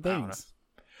do different things.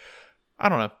 I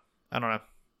don't know.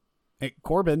 Hey,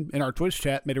 Corbin in our Twitch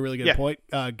chat made a really good point.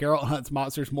 Geralt hunts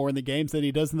monsters more in the games than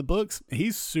he does in the books.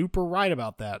 He's super right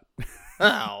about that.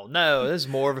 Oh no,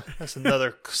 that's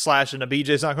another slash in a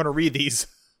BJ's not going to read these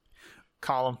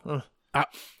column.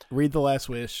 Read The Last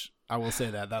Wish. I will say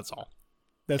that. That's all.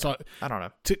 That's all. I don't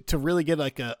know. To really get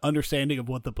like a understanding of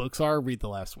what the books are, read The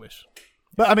Last Wish.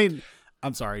 But I mean,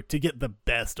 I'm sorry, to get the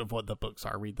best of what the books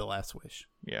are, read The Last Wish.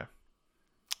 Yeah.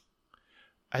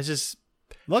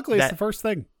 Luckily, it's the first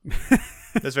thing.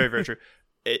 That's very, very true.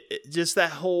 Just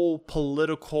that whole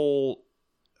political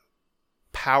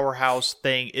powerhouse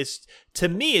thing is, to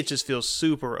me, it just feels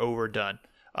super overdone.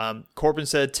 Corbin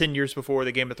said 10 years before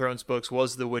the Game of Thrones books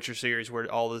was the Witcher series, where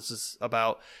all this is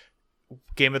about.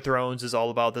 Game of Thrones is all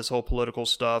about this whole political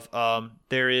stuff.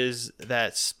 There is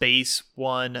that space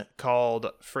one called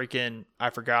freaking, I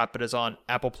forgot, but it's on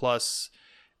Apple Plus,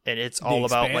 and it's all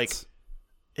about like,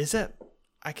 is that?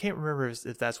 I can't remember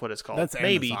if that's what it's called. That's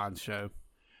maybe Amazon's show.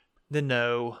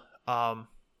 No,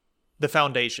 the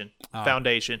Foundation.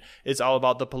 Foundation. It's all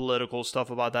about the political stuff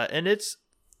about that, and it's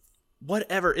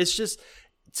whatever. It's just,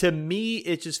 to me,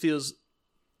 it just feels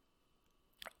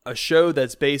a show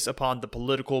that's based upon the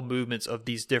political movements of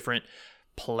these different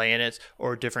planets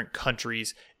or different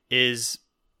countries is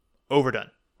overdone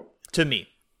to me.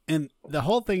 And the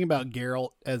whole thing about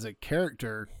Geralt as a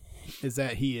character is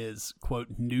that he is, quote,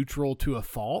 neutral to a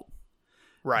fault.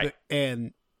 Right.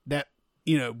 And that,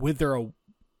 you know, with there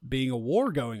being a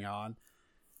war going on,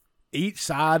 each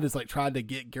side is like trying to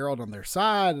get Geralt on their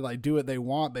side and like do what they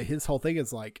want. But his whole thing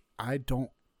is like, I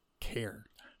don't care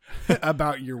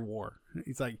about your war.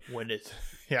 He's like,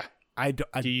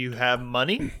 do you have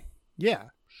money? Yeah.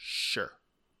 Sure.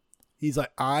 He's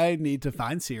like, I need to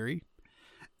find Ciri.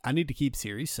 I need to keep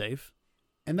Ciri safe.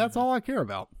 And that's all I care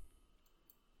about.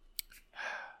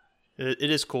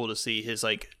 It is cool to see his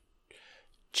like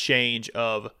change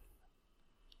of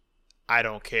I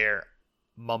don't care,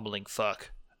 mumbling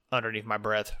fuck underneath my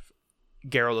breath.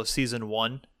 Geralt of season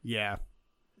 1. Yeah.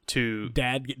 To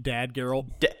Dad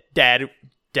Geralt.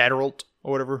 Dadderalt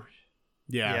or whatever.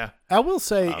 Yeah. I will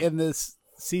say in this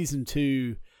season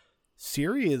 2,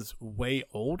 Ciri is way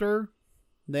older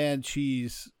than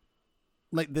she's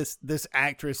like this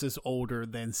actress is older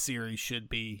than Ciri should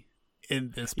be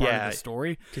in this part of the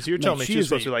story. Because you're telling me she's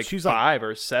supposed to be like 5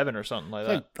 or 7 or something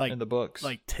like that in the books.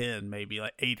 Like 10, maybe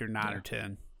like 8 or 9 or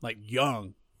 10. Like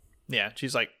young. Yeah,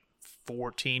 she's like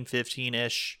 14,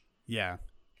 15-ish. Yeah.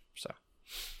 So,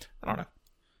 I don't know.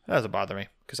 That doesn't bother me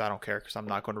because I don't care because I'm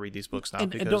not going to read these books now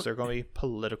because they're going to be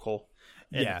political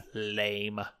and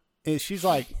lame. And she's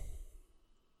like,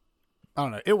 I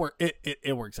don't know.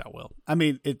 It works out well. I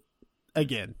mean,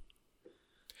 again,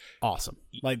 awesome.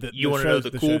 Like you want to know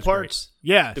the cool parts?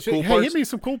 Great. Yeah. Hey, hit me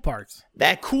some cool parts.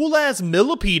 That cool ass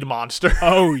millipede monster.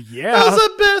 Oh yeah, that was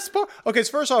the best part. Okay,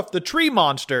 so first off, the tree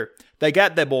monster. They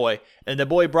got that boy, and the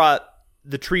boy brought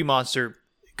the tree monster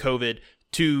COVID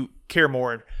to Kaer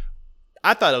Morhen.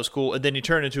 I thought it was cool, and then he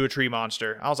turned into a tree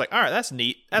monster. I was like, all right, that's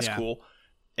neat. That's cool.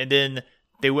 And then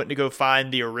they went to go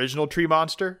find the original tree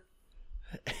monster,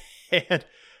 and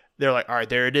they're like, all right,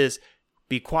 there it is.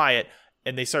 Be quiet.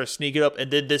 And they started sneaking up,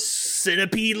 and then this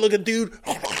centipede-looking dude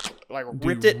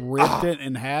ripped it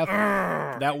in half.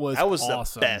 That was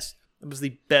awesome. The best. It was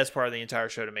the best part of the entire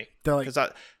show to me. They're like,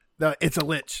 it's a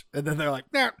lich, and then they're like,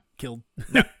 nah, killed.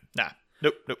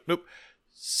 Nope.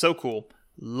 So cool.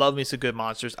 Love me some good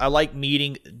monsters. I like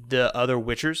meeting the other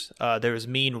Witchers. There was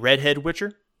mean redhead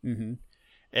Witcher, and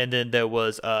then there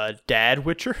was Dad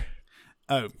Witcher.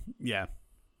 Oh yeah.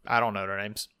 I don't know their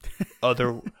names.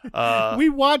 We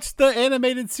watched the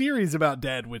animated series about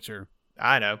Dad Witcher.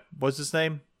 I know. What's his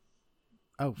name?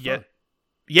 Oh, fuck.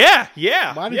 Yeah.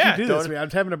 Why did you do this to me?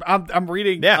 I'm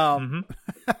reading. Yeah.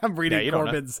 I'm reading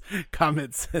Corbin's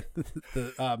comments in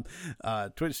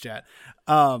the Twitch chat.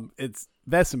 It's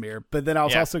Vesemir, but then I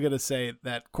was also going to say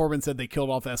that Corbin said they killed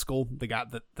off Eskel,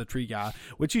 the tree guy,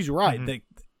 which he's right.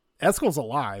 Eskel's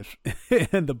alive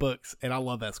in the books, and I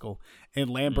love Eskel. And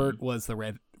Lambert was the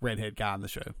redhead guy on the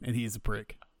show, and he's a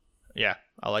prick. Yeah,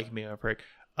 I like him being a prick.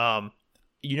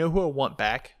 You know who I want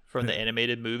back from the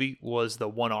animated movie was the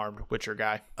one-armed Witcher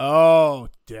guy. Oh,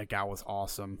 that guy was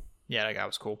awesome. Yeah, that guy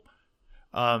was cool.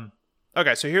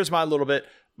 Okay, so here's my little bit.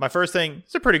 My first thing,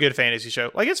 it's a pretty good fantasy show.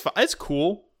 Like, it's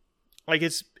cool. Like,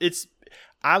 it's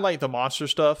I like the monster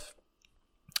stuff.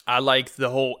 I like the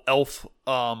whole elf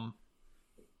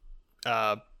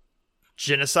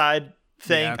genocide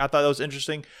thing. Yeah. I thought that was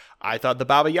interesting. I thought the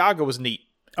Baba Yaga was neat.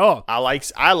 Oh, I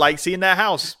like seeing that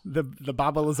house. the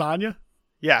Baba Lasagna.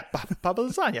 Yeah, Baba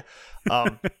Lasagna.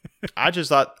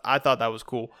 I thought that was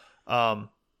cool. I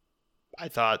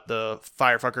thought the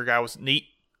firefucker guy was neat.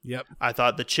 Yep. I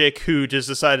thought the chick who just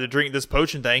decided to drink this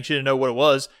potion thing, she didn't know what it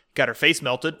was, got her face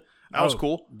melted. That was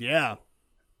cool. Yeah.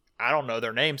 I don't know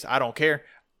their names. I don't care.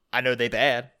 I know they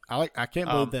bad. I can't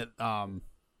believe that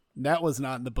that was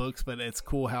not in the books, but it's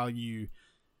cool how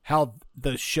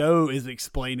the show is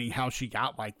explaining how she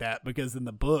got like that, because in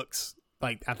the books,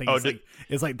 like, I think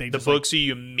it's like they the just books, so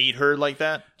you meet her like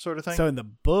that sort of thing. So in the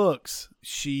books,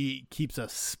 she keeps a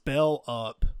spell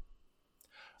up,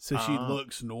 so she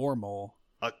looks normal.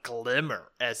 A glimmer,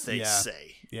 as they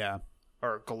say. Yeah.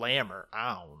 Or glamour.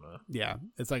 I don't know. Yeah.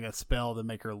 It's like a spell to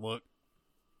make her look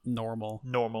normal.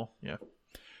 Normal, yeah.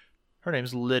 Her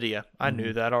name's Lydia. I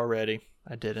knew that already.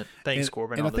 I didn't. Thanks,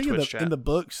 Corbin, on the Twitch chat. In the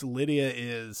books, Lydia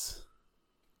is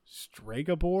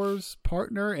Stregobor's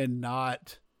partner and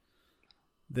not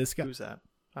this guy. Who's that?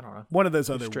 I don't know. One of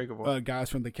those other guys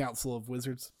from the Council of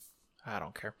Wizards. I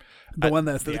don't care. The one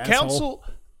that's the council.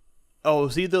 Oh,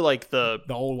 is he the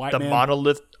old white man?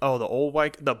 monolith? Oh, the old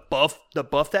white, the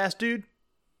buffed ass dude,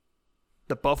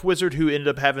 the buff wizard who ended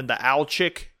up having the owl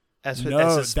chick as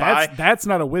his spy. That's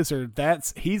not a wizard.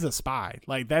 He's a spy.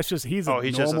 Like, that's just he's a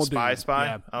he's normal just a spy. dude. Spy.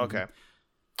 Yeah. Okay,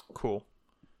 cool.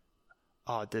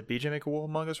 Oh, did BJ make a Wolf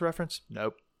Among Us reference?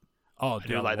 Nope. Oh, I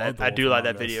do like that. I do like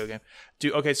that video game.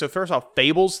 Dude, okay, so first off,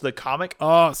 Fables the comic.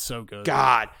 Oh, so good.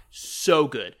 God, so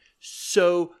good,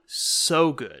 so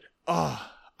good. Oh.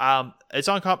 It's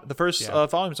on the first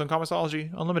volume is on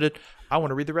Comixology Unlimited. I want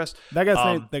to read the rest. That guy's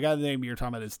name, the guy's name you're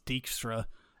talking about is Dijkstra,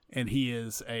 and he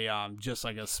is a just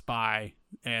like a spy,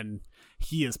 and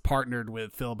he is partnered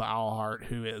with Philippa Owlheart,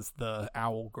 who is the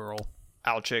owl girl,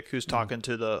 owl chick, who's talking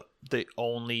to the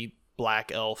only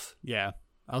black elf. Yeah,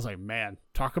 I was like, man,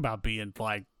 talk about being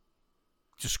like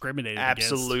discriminated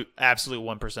Absolute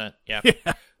 1%. Yeah.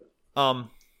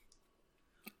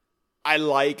 I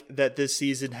like that this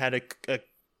season had a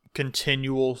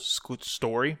continual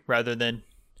story rather than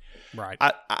right.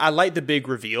 I like the big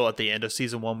reveal at the end of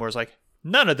season 1 where it's like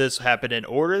none of this happened in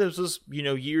order. This was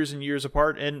years and years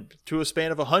apart and to a span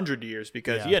of 100 years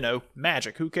because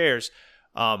magic, who cares.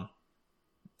 I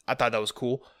thought that was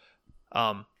cool.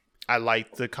 I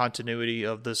like the continuity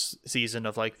of this season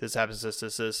of like this happens, this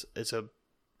it's an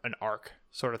arc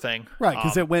sort of thing, right?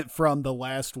 Because it went from The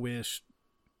Last Wish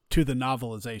to the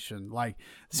novelization. Like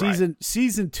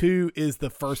season 2 is the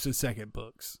first and second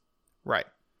books. Right.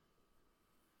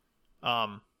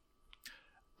 I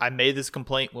made this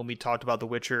complaint when we talked about the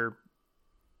Witcher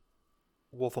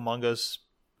Wolf Among Us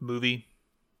movie.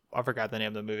 I forgot the name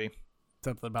of the movie.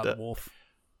 Something about the wolf.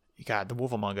 God, the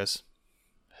Wolf Among Us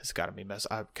has got to be messed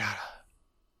up.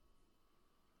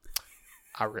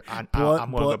 I'm going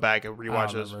to go back and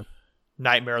rewatch this.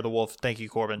 Nightmare of the Wolf. Thank you,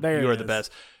 Corbin. You are the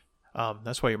best.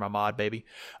 That's why you're my mod, baby.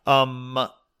 I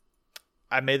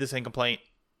made the same complaint.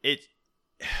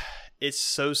 It's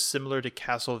so similar to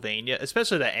Castlevania,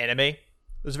 especially the anime. It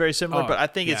was very similar, but I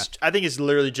think it's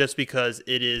literally just because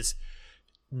it is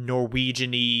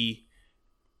Norwegian-y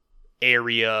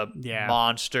area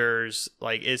monsters.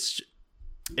 Like it's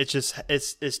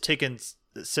ticking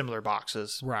similar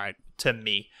boxes, right? To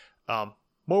me,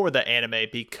 more with the anime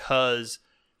because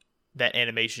that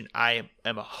animation I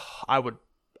would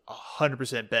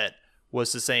 100% bet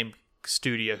was the same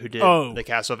studio who did the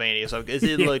Castlevania, so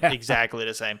it looked exactly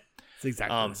the same. It's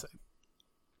exactly the same.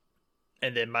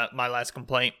 And then my last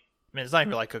complaint, I mean, it's not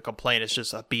even like a complaint, it's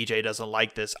just a BJ doesn't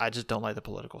like this. I just don't like the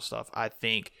political stuff. I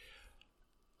think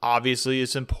obviously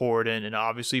it's important and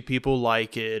obviously people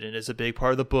like it and it's a big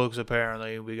part of the books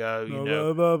apparently. We got,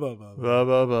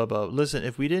 Listen,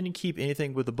 if we didn't keep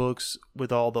anything with the books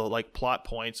with all the like plot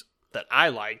points that I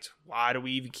liked, why do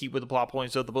we even keep with the plot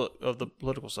points of the book of the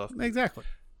political stuff? Exactly.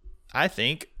 I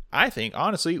think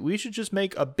honestly we should just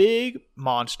make a big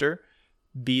monster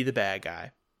be the bad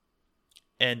guy,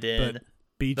 and then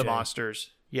BJ, the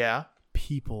monsters. Yeah,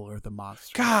 people are the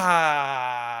monsters.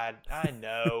 God, I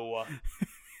know,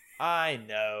 I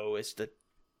know. It's the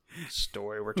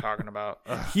story we're talking about.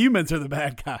 Humans are the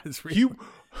bad guys.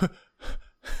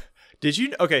 Did you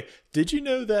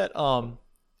know that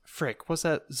frick, what's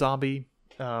that zombie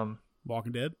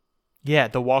Walking Dead? Yeah,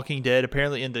 The Walking Dead.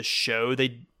 Apparently in the show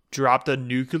they dropped a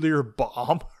nuclear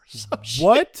bomb or some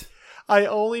What? shit. I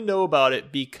only know about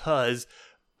it because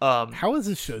how is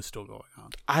this show still going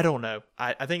on? I don't know.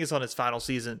 I think it's on its final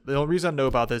season. The only reason I know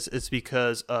about this is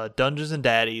because Dungeons and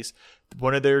Daddies,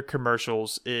 one of their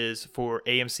commercials is for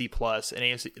AMC Plus, and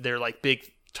AMC, their like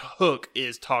big hook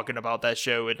is talking about that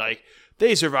show, and like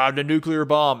they survived a nuclear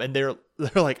bomb, and they're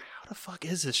like, how the fuck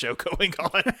is this show going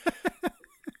on?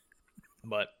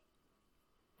 But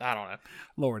I don't know.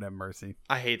 Lord have mercy.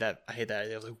 I hate that.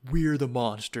 They're like, we're the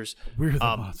monsters. We're the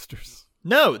monsters.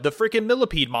 No, the freaking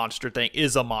millipede monster thing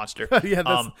is a monster. Yeah,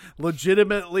 that's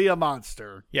legitimately a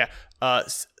monster. Yeah.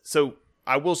 So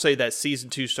I will say that season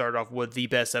 2 started off with the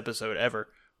best episode ever,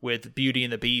 with Beauty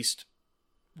and the Beast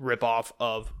ripoff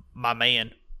of my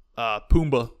man,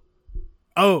 Pumbaa.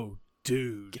 Oh,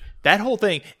 dude. That whole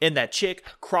thing, and that chick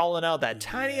crawling out that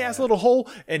tiny ass little hole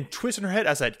and twisting her head.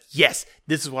 I said, yes,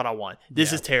 this is what I want.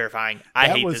 This is terrifying. I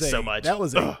hate this so much. That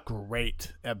was a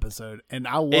great episode. And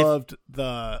I loved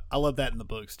that in the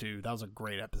books too. That was a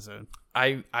great episode.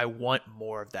 I want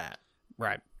more of that.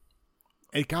 Right.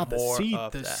 It got the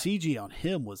CG on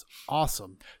him was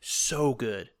awesome. So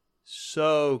good.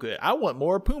 So good. I want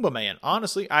more Pumbaa Man.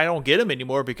 Honestly, I don't get him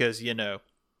anymore because,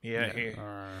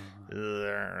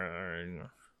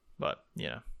 but,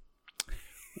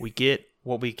 we get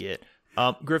what we get.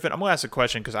 Griffin, I'm going to ask a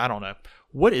question because I don't know.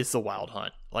 What is the Wild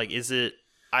Hunt? Like, is it...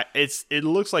 It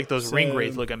looks like those ring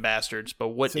wraith looking bastards, but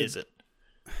what is it?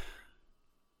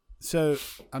 So,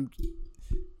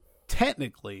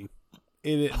 technically,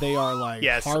 they are like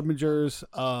harbingers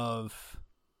of...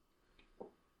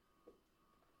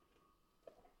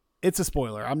 It's a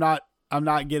spoiler. I'm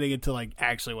not getting into like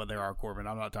actually what they are, Corbin.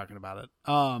 I'm not talking about it.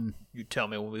 You tell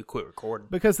me when we quit recording.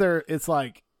 Because they're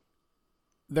like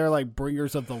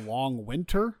bringers of the long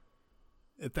winter.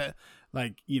 They're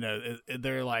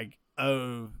like,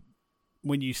 oh,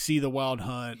 when you see the Wild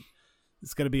Hunt,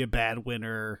 it's going to be a bad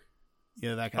winter.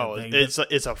 That kind of thing.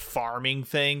 It's a farming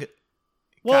thing.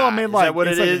 Well, God, I mean, like, is that what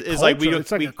it is? It's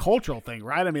like a cultural thing,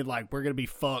 right? I mean, like, we're going to be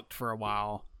fucked for a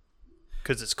while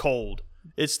because it's cold.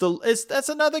 That's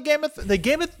another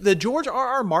the George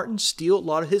R.R. Martin steal a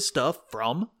lot of his stuff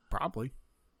from? Probably.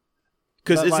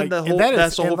 Because isn't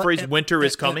that's the whole phrase winter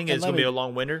is coming, it's going to be a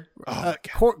long winter? Oh,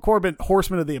 Corbin,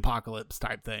 Horseman of the Apocalypse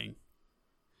type thing.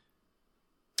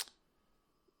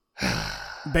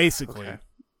 Basically.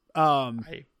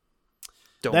 Okay.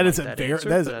 That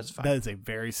is a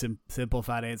very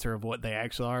simplified answer of what they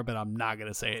actually are, but I'm not going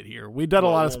to say it here. We've done a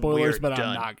lot of spoilers, but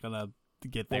I'm not going to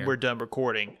get there. When we're done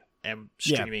recording and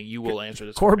streaming, you will answer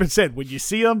this. Corbin said, when you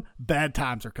see them, bad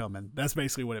times are coming. That's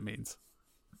basically what it means.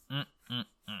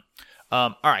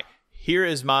 All right. Here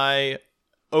is my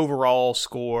overall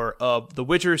score of The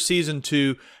Witcher Season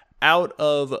 2 out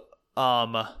of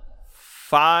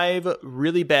 5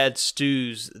 really bad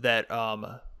stews that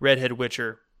Redhead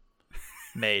Witcher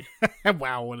made.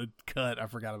 Wow, what a cut. I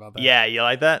forgot about that. Yeah, you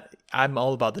like that? I'm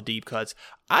all about the deep cuts.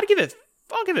 I'll give it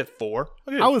 4.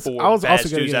 I was also going to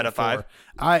give it out of 5.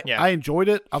 I enjoyed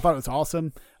it. I thought it was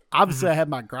awesome. Obviously, I had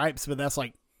my gripes, but that's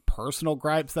like personal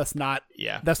gripes. That's not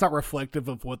reflective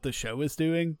of what the show is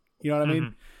doing. You know what I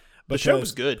mean? The show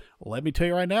was good. Let me tell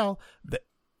you right now,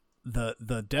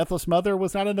 the Deathless Mother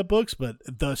was not in the books, but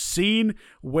the scene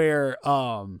where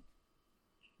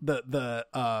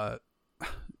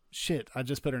shit, I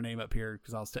just put her name up here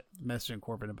because I was messaging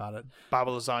Corbin about it.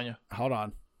 Baba Lasagna. Hold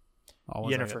on.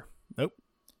 Yennefer. Nope.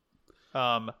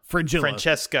 Fringilla.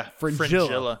 Francesca.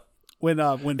 Fringilla. When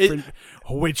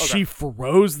she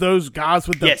froze those guys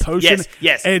with the potion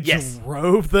and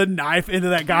drove the knife into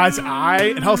that guy's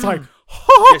eye, and I was like,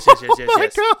 yes.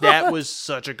 That was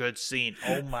such a good scene.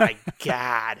 Oh my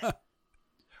god.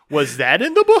 Was that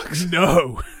in the books?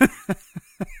 No.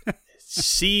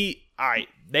 See, all right,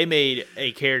 they made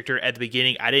a character at the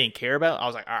beginning I didn't care about. I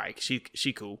was like, all right,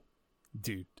 she cool.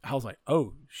 Dude, I was like,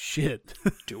 oh shit.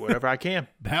 Do whatever I can.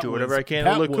 That to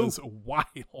look cool.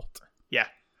 Wild. Yeah.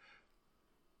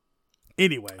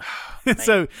 Anyway,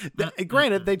 so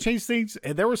granted, they changed things,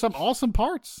 and there were some awesome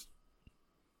parts.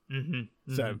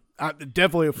 So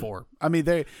definitely a 4. I mean,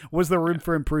 there was the room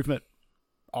for improvement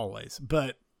always,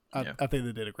 but I think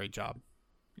they did a great job.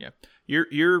 Yeah,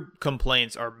 your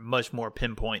complaints are much more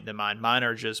pinpoint than mine. Mine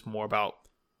are just more about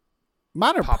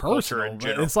mine are pop personal. culture in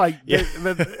general. It's like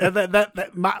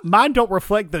mine don't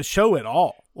reflect the show at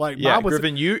all. Like, yeah, mine was,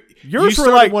 Griffin, yours were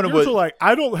like,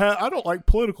 I don't like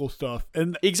political stuff,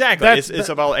 and exactly, it's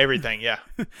about everything, yeah.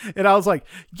 And I was like,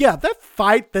 yeah, that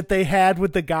fight that they had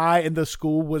with the guy in the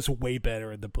school was way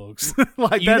better in the books.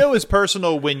 Like, it's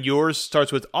personal when yours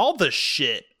starts with all the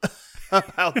shit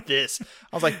about this.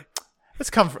 I was like,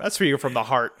 that's speaking from the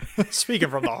heart. Speaking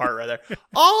from the heart right there.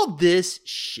 All this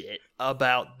shit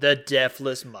about the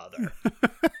deathless mother.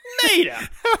 Made up.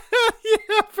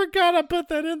 Yeah, I forgot I put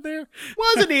that in there.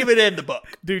 Wasn't even in the book.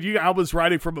 Dude, I was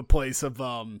writing from a place of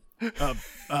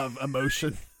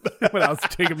emotion when I was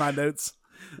taking my notes.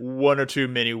 One or two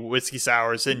mini whiskey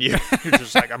sours and you're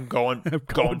just like, I'm going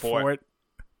for it.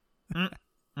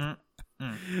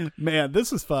 Man,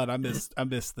 this was fun. I missed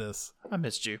this. I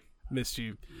missed you.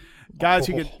 Guys,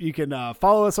 you can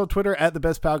follow us on Twitter at The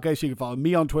Best Podcast. You can follow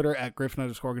me on Twitter at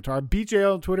Griffin_Guitar.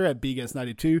 BJ on Twitter at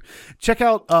BGuess92. Check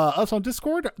out us on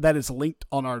Discord. That is linked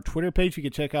on our Twitter page. You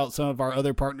can check out some of our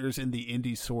other partners in the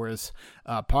Indiesaurus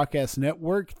Podcast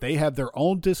Network. They have their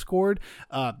own Discord.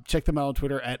 Check them out on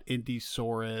Twitter at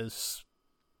Indiesaurus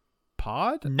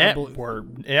Pod Network.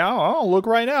 Yeah, I'll look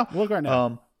right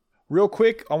now. Real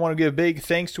quick, I want to give a big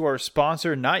thanks to our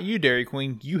sponsor, not you, Dairy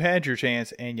Queen. You had your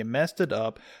chance and you messed it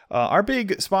up. Our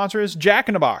big sponsor is Jack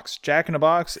in the Box. Jack in the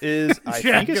Box is, I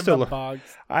think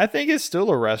it's still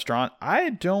a restaurant. I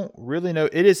don't really know.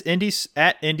 It is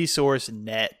at Indiesaurus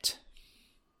Net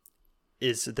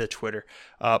is the Twitter.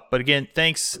 But again,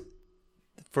 thanks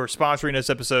for sponsoring this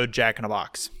episode, Jack in the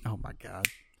Box. Oh my God.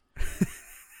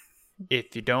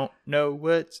 If you don't know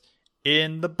what's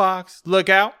in the box, look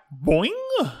out. Boing.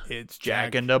 It's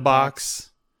Jack in the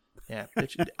Box. Yeah,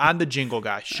 bitch. I'm the jingle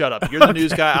guy. Shut up. You're the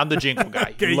news guy. I'm the jingle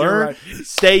guy. Okay, learn. Right.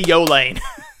 Stay your lane.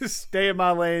 Stay in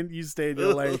my lane. You stay in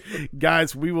your lane.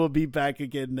 Guys, we will be back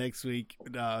again next week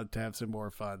to have some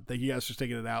more fun. Thank you guys for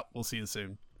sticking it out. We'll see you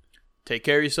soon. Take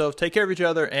care of yourself. Take care of each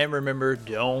other. And remember,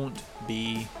 don't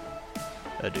be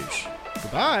a douche.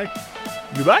 Goodbye.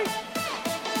 Goodbye.